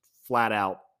just flat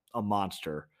out a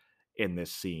monster in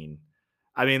this scene.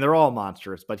 I mean, they're all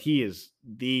monsters, but he is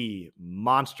the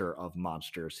monster of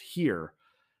monsters here.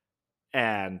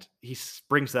 And he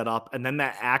brings that up, and then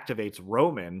that activates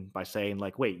Roman by saying,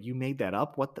 like, wait, you made that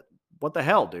up? What the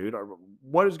hell, dude? Or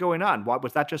what is going on? What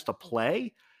was that, just a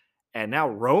play? And now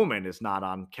Roman is not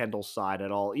on Kendall's side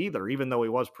at all either, even though he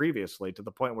was previously, to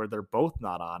the point where they're both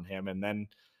not on him. And then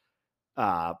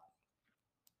uh,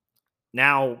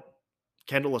 now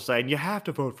Kendall is saying, you have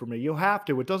to vote for me. You have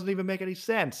to. It doesn't even make any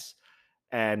sense.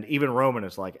 And even Roman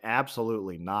is like,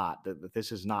 absolutely not. That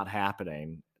this is not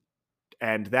happening.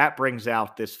 And that brings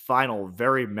out this final,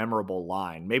 very memorable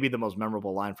line, maybe the most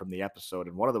memorable line from the episode,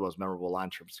 and one of the most memorable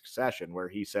lines from Succession, where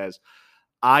he says,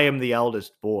 I am the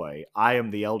eldest boy. I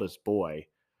am the eldest boy.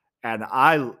 And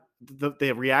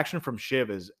the reaction from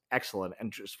Shiv is excellent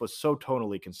and just was so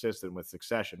tonally consistent with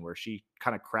Succession, where she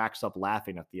kind of cracks up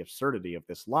laughing at the absurdity of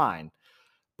this line.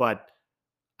 But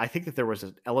I think that there was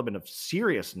an element of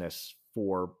seriousness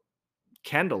for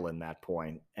Kendall in that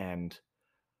point. And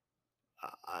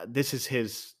this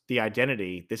is the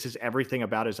identity. This is everything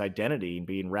about his identity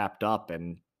being wrapped up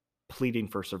and pleading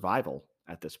for survival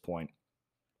at this point.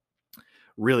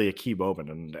 Really a key moment,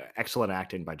 and excellent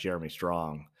acting by Jeremy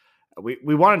Strong.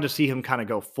 We wanted to see him kind of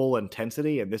go full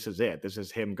intensity, and this is it. This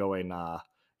is him going,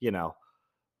 you know,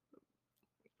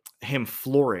 him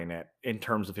flooring it in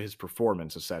terms of his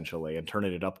performance, essentially, and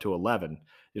turning it up to 11.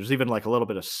 There's even like a little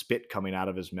bit of spit coming out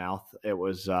of his mouth. It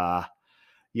was,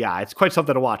 yeah, it's quite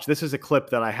something to watch. This is a clip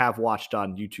that I have watched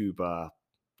on YouTube.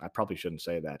 I probably shouldn't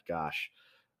say that. Gosh,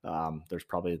 there's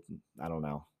probably, I don't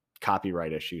know,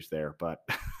 copyright issues there, but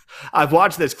I've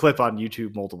watched this clip on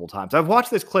YouTube multiple times. I've watched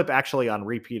this clip actually on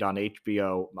repeat on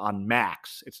HBO on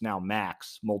Max. It's now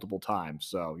Max multiple times.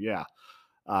 So yeah.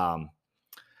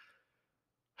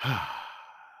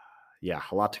 Yeah,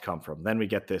 a lot to come from. Then we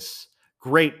get this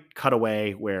great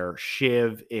cutaway where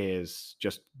Shiv is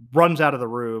just runs out of the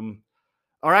room.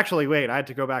 Or actually, wait, I had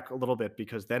to go back a little bit,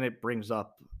 because then it brings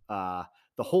up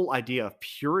the whole idea of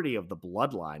purity of the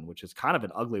bloodline, which is kind of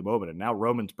an ugly moment. And now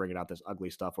Roman's bringing out this ugly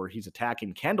stuff where he's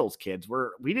attacking Kendall's kids,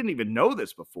 where we didn't even know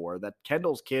this before, that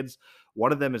Kendall's kids,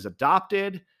 one of them is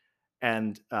adopted,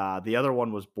 and the other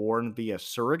one was born via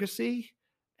surrogacy.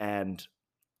 And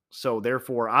so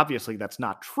therefore, obviously that's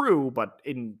not true, but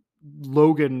in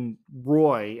Logan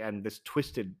Roy and this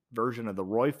twisted version of the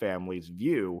Roy family's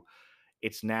view,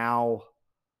 it's now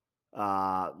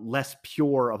less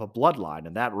pure of a bloodline,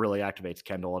 and that really activates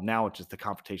Kendall. And now it's just the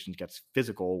confrontation gets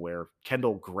physical, where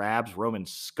Kendall grabs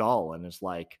Roman's skull and is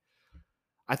like,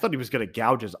 I thought he was going to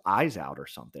gouge his eyes out or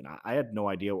something. I had no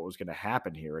idea what was going to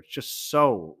happen here. It's just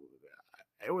so,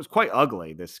 it was quite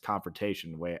ugly, this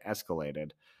confrontation, the way it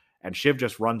escalated. And Shiv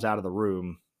just runs out of the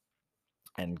room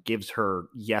and gives her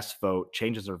yes vote,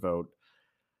 changes her vote.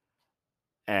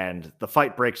 And the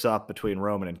fight breaks up between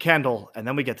Roman and Kendall. And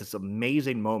then we get this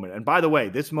amazing moment. And by the way,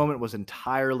 this moment was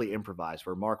entirely improvised,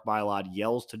 where Mark Mylod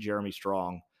yells to Jeremy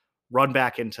Strong, run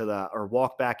back into the or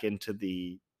walk back into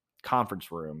the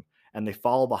conference room, and they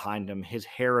follow behind him. His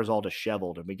hair is all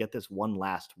disheveled, and we get this one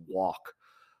last walk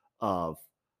of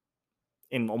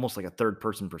in almost like a third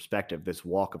person perspective, this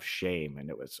walk of shame, and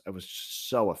it was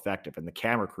so effective. And the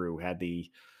camera crew had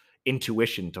the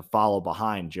intuition to follow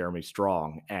behind Jeremy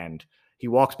Strong, and he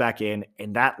walks back in,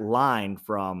 and that line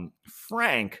from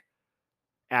Frank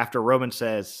after Roman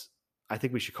says, I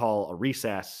think we should call a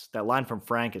recess. That line from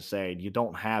Frank is saying, "You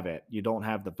don't have it. You don't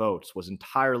have the votes," was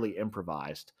entirely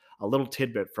improvised. A little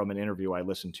tidbit from an interview I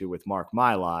listened to with Mark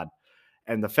Mylod.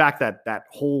 And the fact that that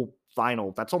whole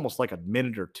final, that's almost like a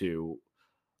minute or two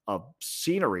of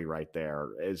scenery right there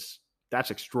is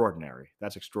that's extraordinary.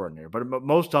 That's extraordinary. But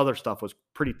most other stuff was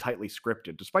pretty tightly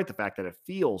scripted, despite the fact that it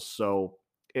feels so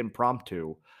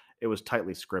impromptu. It was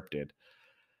tightly scripted.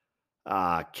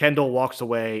 Kendall walks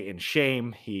away in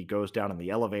shame. He goes down in the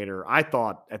elevator. I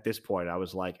thought at this point, I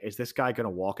was like, is this guy going to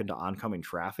walk into oncoming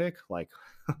traffic? Like,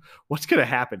 what's going to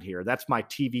happen here? That's my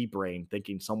TV brain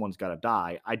thinking someone's got to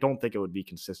die. I don't think it would be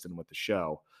consistent with the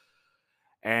show.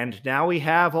 And now we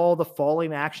have all the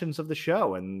falling actions of the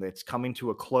show, and it's coming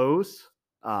to a close.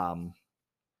 Um,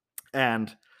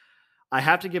 and I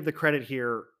have to give the credit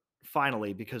here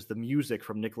finally because the music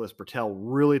from Nicholas Bertel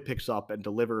really picks up and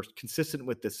delivers consistent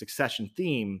with the Succession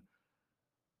theme,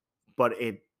 but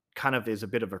it kind of is a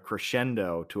bit of a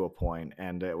crescendo to a point,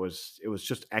 and it was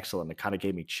just excellent. It kind of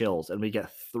gave me chills, and we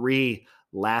get 3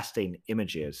 lasting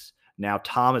images. Now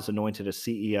Tom is anointed as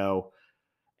CEO,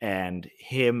 and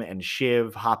him and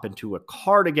Shiv hop into a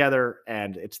car together,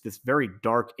 and it's this very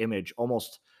dark image.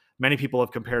 Almost many people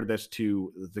have compared this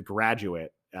to The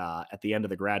Graduate, at the end of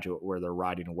The Graduate, where they're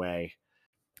riding away.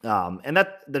 And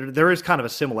that there is kind of a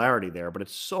similarity there, but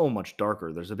it's so much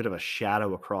darker. There's a bit of a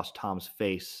shadow across Tom's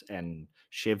face, and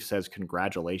Shiv says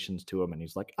congratulations to him, and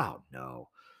he's like, "Oh no."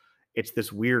 It's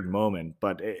this weird moment,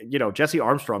 but Jesse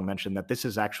Armstrong mentioned that this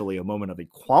is actually a moment of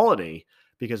equality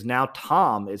because now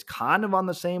Tom is kind of on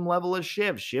the same level as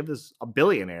Shiv. Shiv is a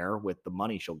billionaire with the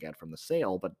money she'll get from the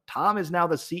sale, but Tom is now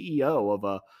the CEO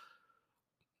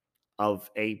of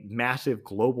a massive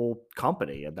global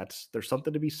company, and there's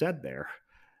something to be said there.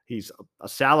 He's a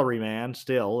salary man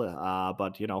still,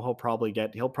 but he'll probably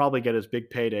get his big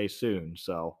payday soon.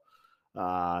 So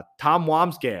Tom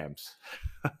Wamsgams.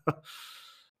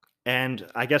 And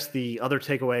I guess the other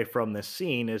takeaway from this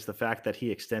scene is the fact that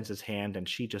he extends his hand and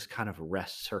she just kind of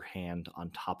rests her hand on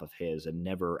top of his and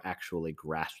never actually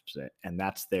grasps it. And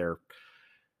that's the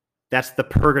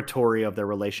purgatory of their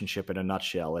relationship in a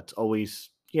nutshell. It's always,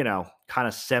 kind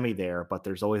of semi there, but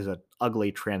there's always an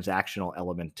ugly transactional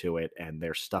element to it, and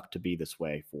they're stuck to be this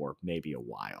way for maybe a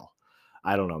while.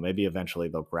 I don't know, maybe eventually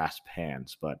they'll grasp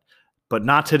hands, but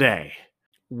not today.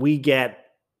 We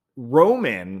get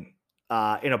Roman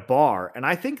in a bar, and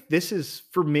I think this is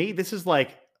for me. This is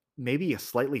like maybe a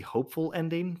slightly hopeful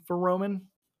ending for Roman.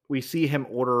 We see him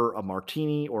order a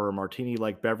martini or a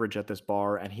martini-like beverage at this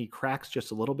bar, and he cracks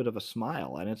just a little bit of a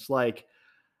smile, and it's like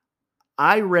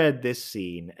I read this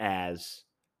scene as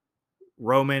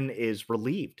Roman is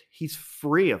relieved. He's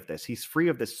free of this. He's free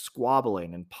of this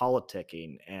squabbling and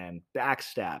politicking and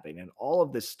backstabbing and all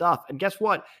of this stuff. And guess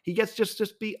what? He gets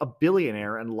just be a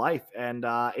billionaire in life and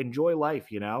enjoy life.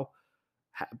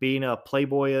 Being a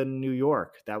playboy in New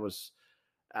York. That was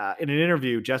in an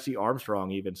interview. Jesse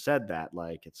Armstrong even said that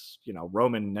like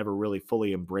Roman never really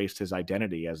fully embraced his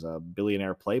identity as a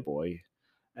billionaire playboy,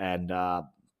 and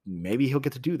maybe he'll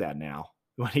get to do that now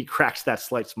when he cracks that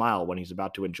slight smile when he's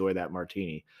about to enjoy that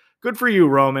martini. Good for you,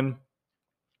 Roman.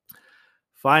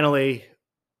 Finally,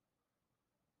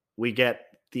 we get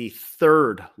the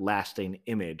third lasting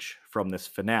image from this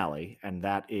finale, and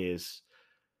that is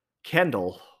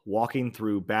Kendall walking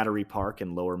through Battery Park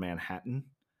in Lower Manhattan,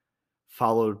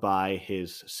 followed by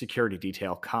his security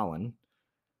detail, Colin.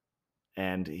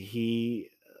 And he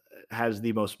has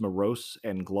the most morose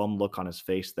and glum look on his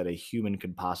face that a human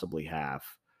could possibly have.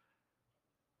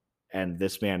 And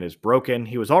this man is broken.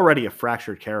 He was already a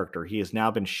fractured character. He has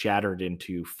now been shattered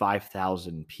into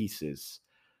 5,000 pieces.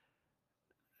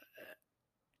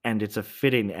 And it's a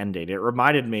fitting ending. It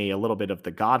reminded me a little bit of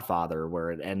The Godfather,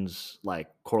 where it ends like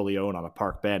Corleone on a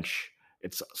park bench.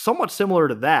 It's somewhat similar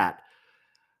to that.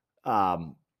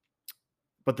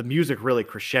 But the music really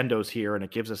crescendos here, and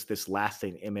it gives us this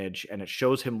lasting image, and it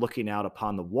shows him looking out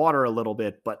upon the water a little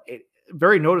bit, but it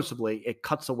very noticeably, it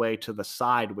cuts away to the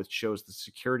side, which shows the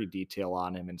security detail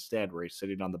on him instead, where he's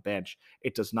sitting on the bench.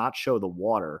 It does not show the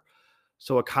water.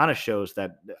 So it kind of shows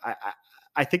that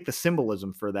I think the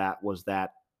symbolism for that was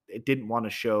that it didn't want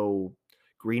to show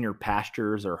greener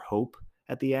pastures or hope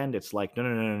at the end. It's like, no,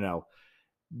 no, no, no, no.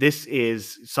 This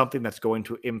is something that's going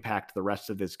to impact the rest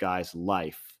of this guy's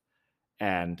life,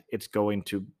 and it's going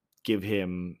to give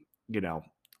him, you know,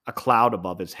 a cloud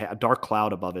above his head, a dark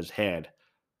cloud above his head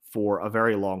for a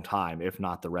very long time, if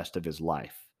not the rest of his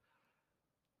life.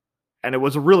 And it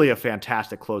was really a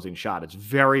fantastic closing shot. It's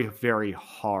very, very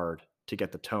hard to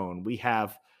get the tone. We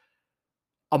have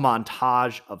a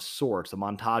montage of sorts. A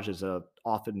montage is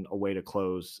often a way to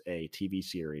close a TV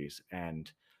series, and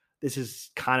this is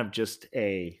kind of just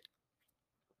a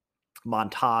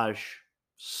montage,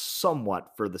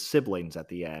 somewhat for the siblings at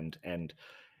the end. And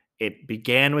it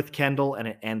began with Kendall and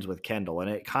it ends with Kendall, and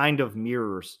it kind of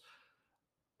mirrors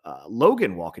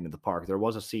Logan walking in the park. There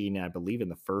was a scene, I believe, in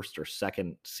the first or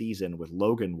second season with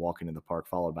Logan walking in the park,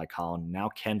 followed by Colin. Now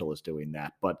Kendall is doing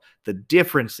that. But the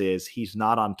difference is he's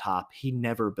not on top. He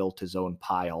never built his own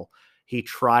pile. He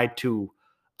tried to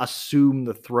assume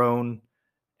the throne,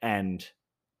 and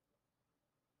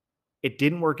it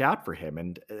didn't work out for him.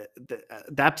 And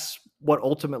that's what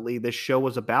ultimately this show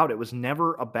was about. It was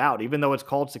never about, even though it's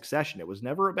called Succession, it was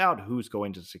never about who's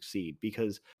going to succeed,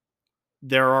 because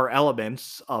there are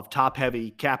elements of top heavy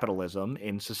capitalism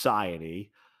in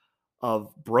society,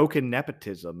 of broken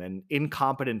nepotism and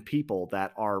incompetent people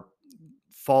that are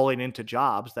falling into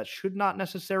jobs that should not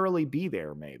necessarily be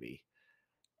there, maybe.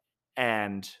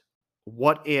 And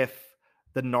what if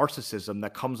the narcissism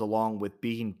that comes along with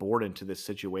being born into this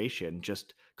situation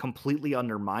just completely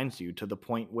undermines you to the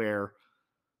point where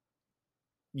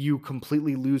you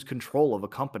completely lose control of a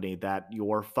company that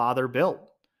your father built?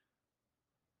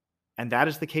 And that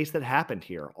is the case that happened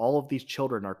here. All of these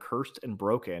children are cursed and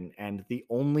broken, and the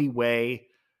only way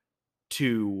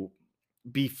to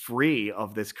be free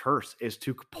of this curse is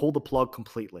to pull the plug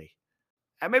completely.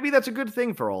 And maybe that's a good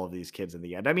thing for all of these kids in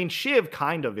the end. I mean, Shiv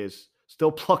kind of is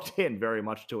still plugged in very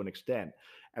much to an extent.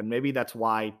 And maybe that's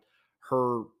why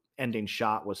her ending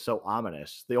shot was so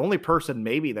ominous. The only person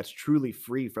maybe that's truly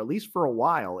free, for at least for a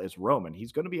while, is Roman.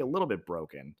 He's going to be a little bit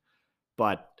broken,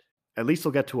 but at least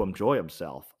he'll get to enjoy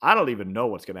himself. I don't even know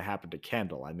what's going to happen to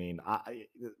Kendall. I mean,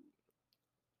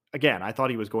 again, I thought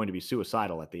he was going to be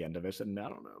suicidal at the end of this, and I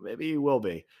don't know, maybe he will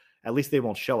be. At least they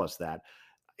won't show us that.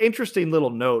 Interesting little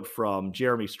note from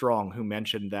Jeremy Strong, who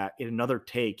mentioned that in another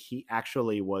take, he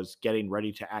actually was getting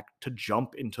ready to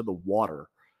jump into the water,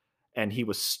 and he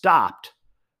was stopped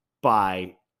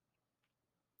by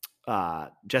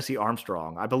Jesse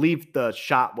Armstrong. I believe the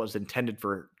shot was intended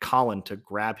for Colin to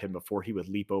grab him before he would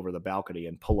leap over the balcony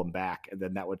and pull him back, and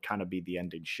then that would kind of be the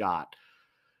ending shot.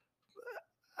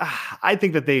 I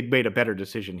think that they made a better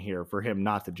decision here for him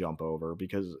not to jump over,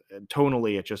 because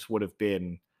tonally it just would have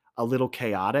been a little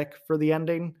chaotic for the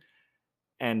ending,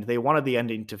 and they wanted the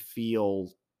ending to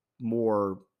feel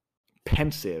more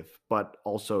pensive but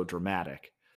also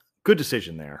dramatic. Good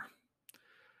decision there.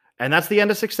 And that's the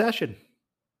end of Succession.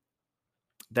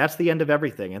 That's the end of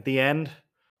everything. At the end,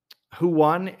 who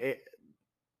won?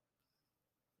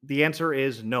 The answer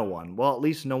is no one. Well, at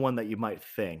least no one that you might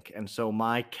think. And so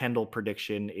my Kendall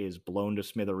prediction is blown to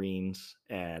smithereens,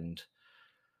 and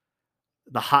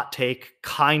the hot take,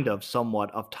 kind of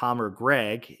somewhat, of Tom or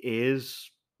Greg is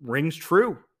rings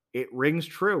true. It rings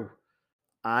true.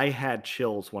 I had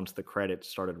chills once the credits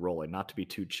started rolling. Not to be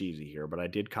too cheesy here, but I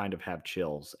did kind of have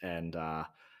chills. And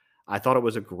I thought it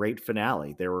was a great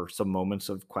finale. There were some moments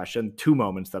of question, two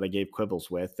moments that I gave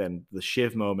quibbles with, and the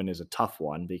Shiv moment is a tough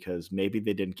one because maybe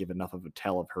they didn't give enough of a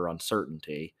tell of her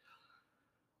uncertainty.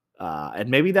 And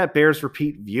maybe that bears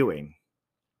repeat viewing.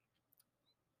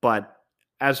 But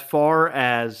as far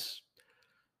as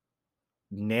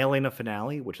nailing a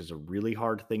finale, which is a really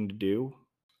hard thing to do,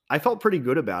 I felt pretty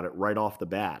good about it right off the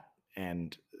bat.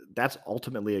 And that's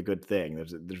ultimately a good thing.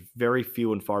 There's very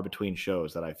few and far between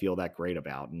shows that I feel that great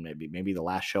about. And maybe the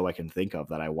last show I can think of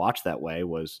that I watched that way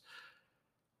was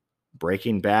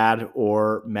Breaking Bad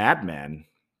or Mad Men.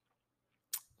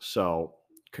 So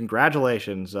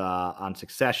congratulations on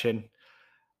Succession.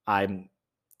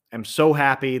 I'm so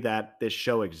happy that this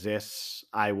show exists.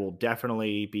 I will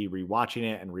definitely be rewatching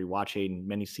it and rewatching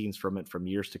many scenes from it from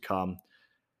years to come.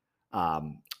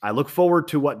 I look forward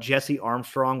to what Jesse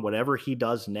Armstrong, whatever he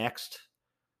does next.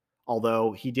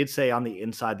 Although he did say on the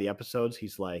inside the episodes,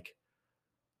 he's like,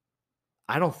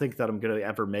 I don't think that I'm going to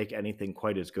ever make anything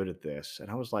quite as good at this. And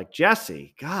I was like,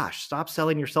 Jesse, gosh, stop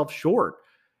selling yourself short.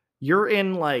 You're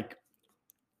in roadshow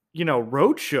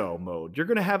mode. You're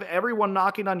going to have everyone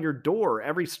knocking on your door,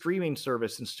 every streaming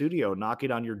service and studio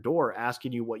knocking on your door,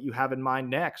 asking you what you have in mind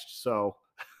next. So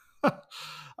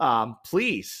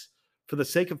please, for the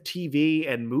sake of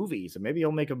TV and movies, and maybe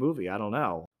you'll make a movie, I don't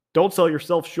know, don't sell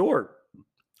yourself short.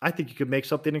 I think you could make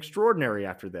something extraordinary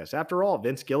after this. After all,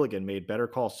 Vince Gilligan made Better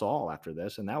Call Saul after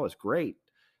this, and that was great.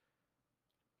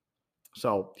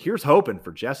 So here's hoping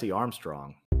for Jesse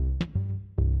Armstrong.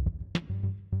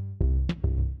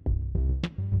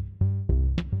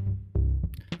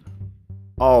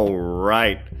 All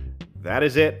right. That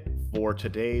is it for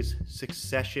today's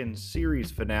Succession series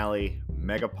finale,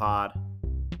 Megapod.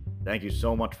 Thank you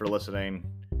so much for listening.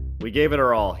 We gave it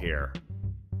our all here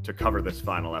to cover this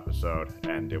final episode,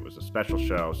 and it was a special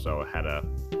show, so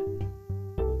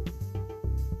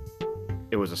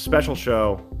it was a special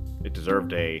show. It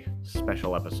deserved a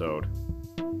special episode,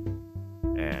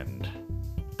 and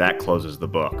that closes the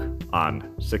book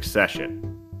on Succession.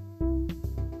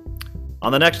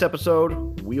 On the next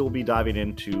episode, we will be diving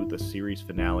into the series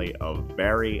finale of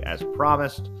Barry as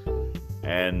promised,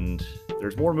 and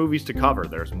there's more movies to cover.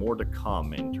 There's more to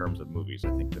come in terms of movies. I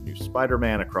think the new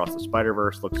Spider-Man Across the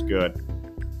Spider-Verse looks good.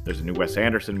 There's a new Wes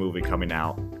Anderson movie coming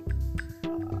out,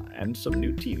 and some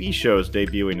new TV shows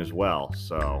debuting as well.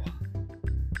 So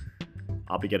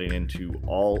I'll be getting into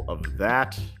all of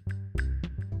that.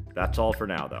 That's all for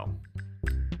now, though.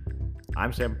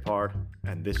 I'm Sam Pepard,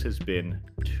 and this has been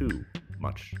Too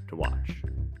Much to Watch.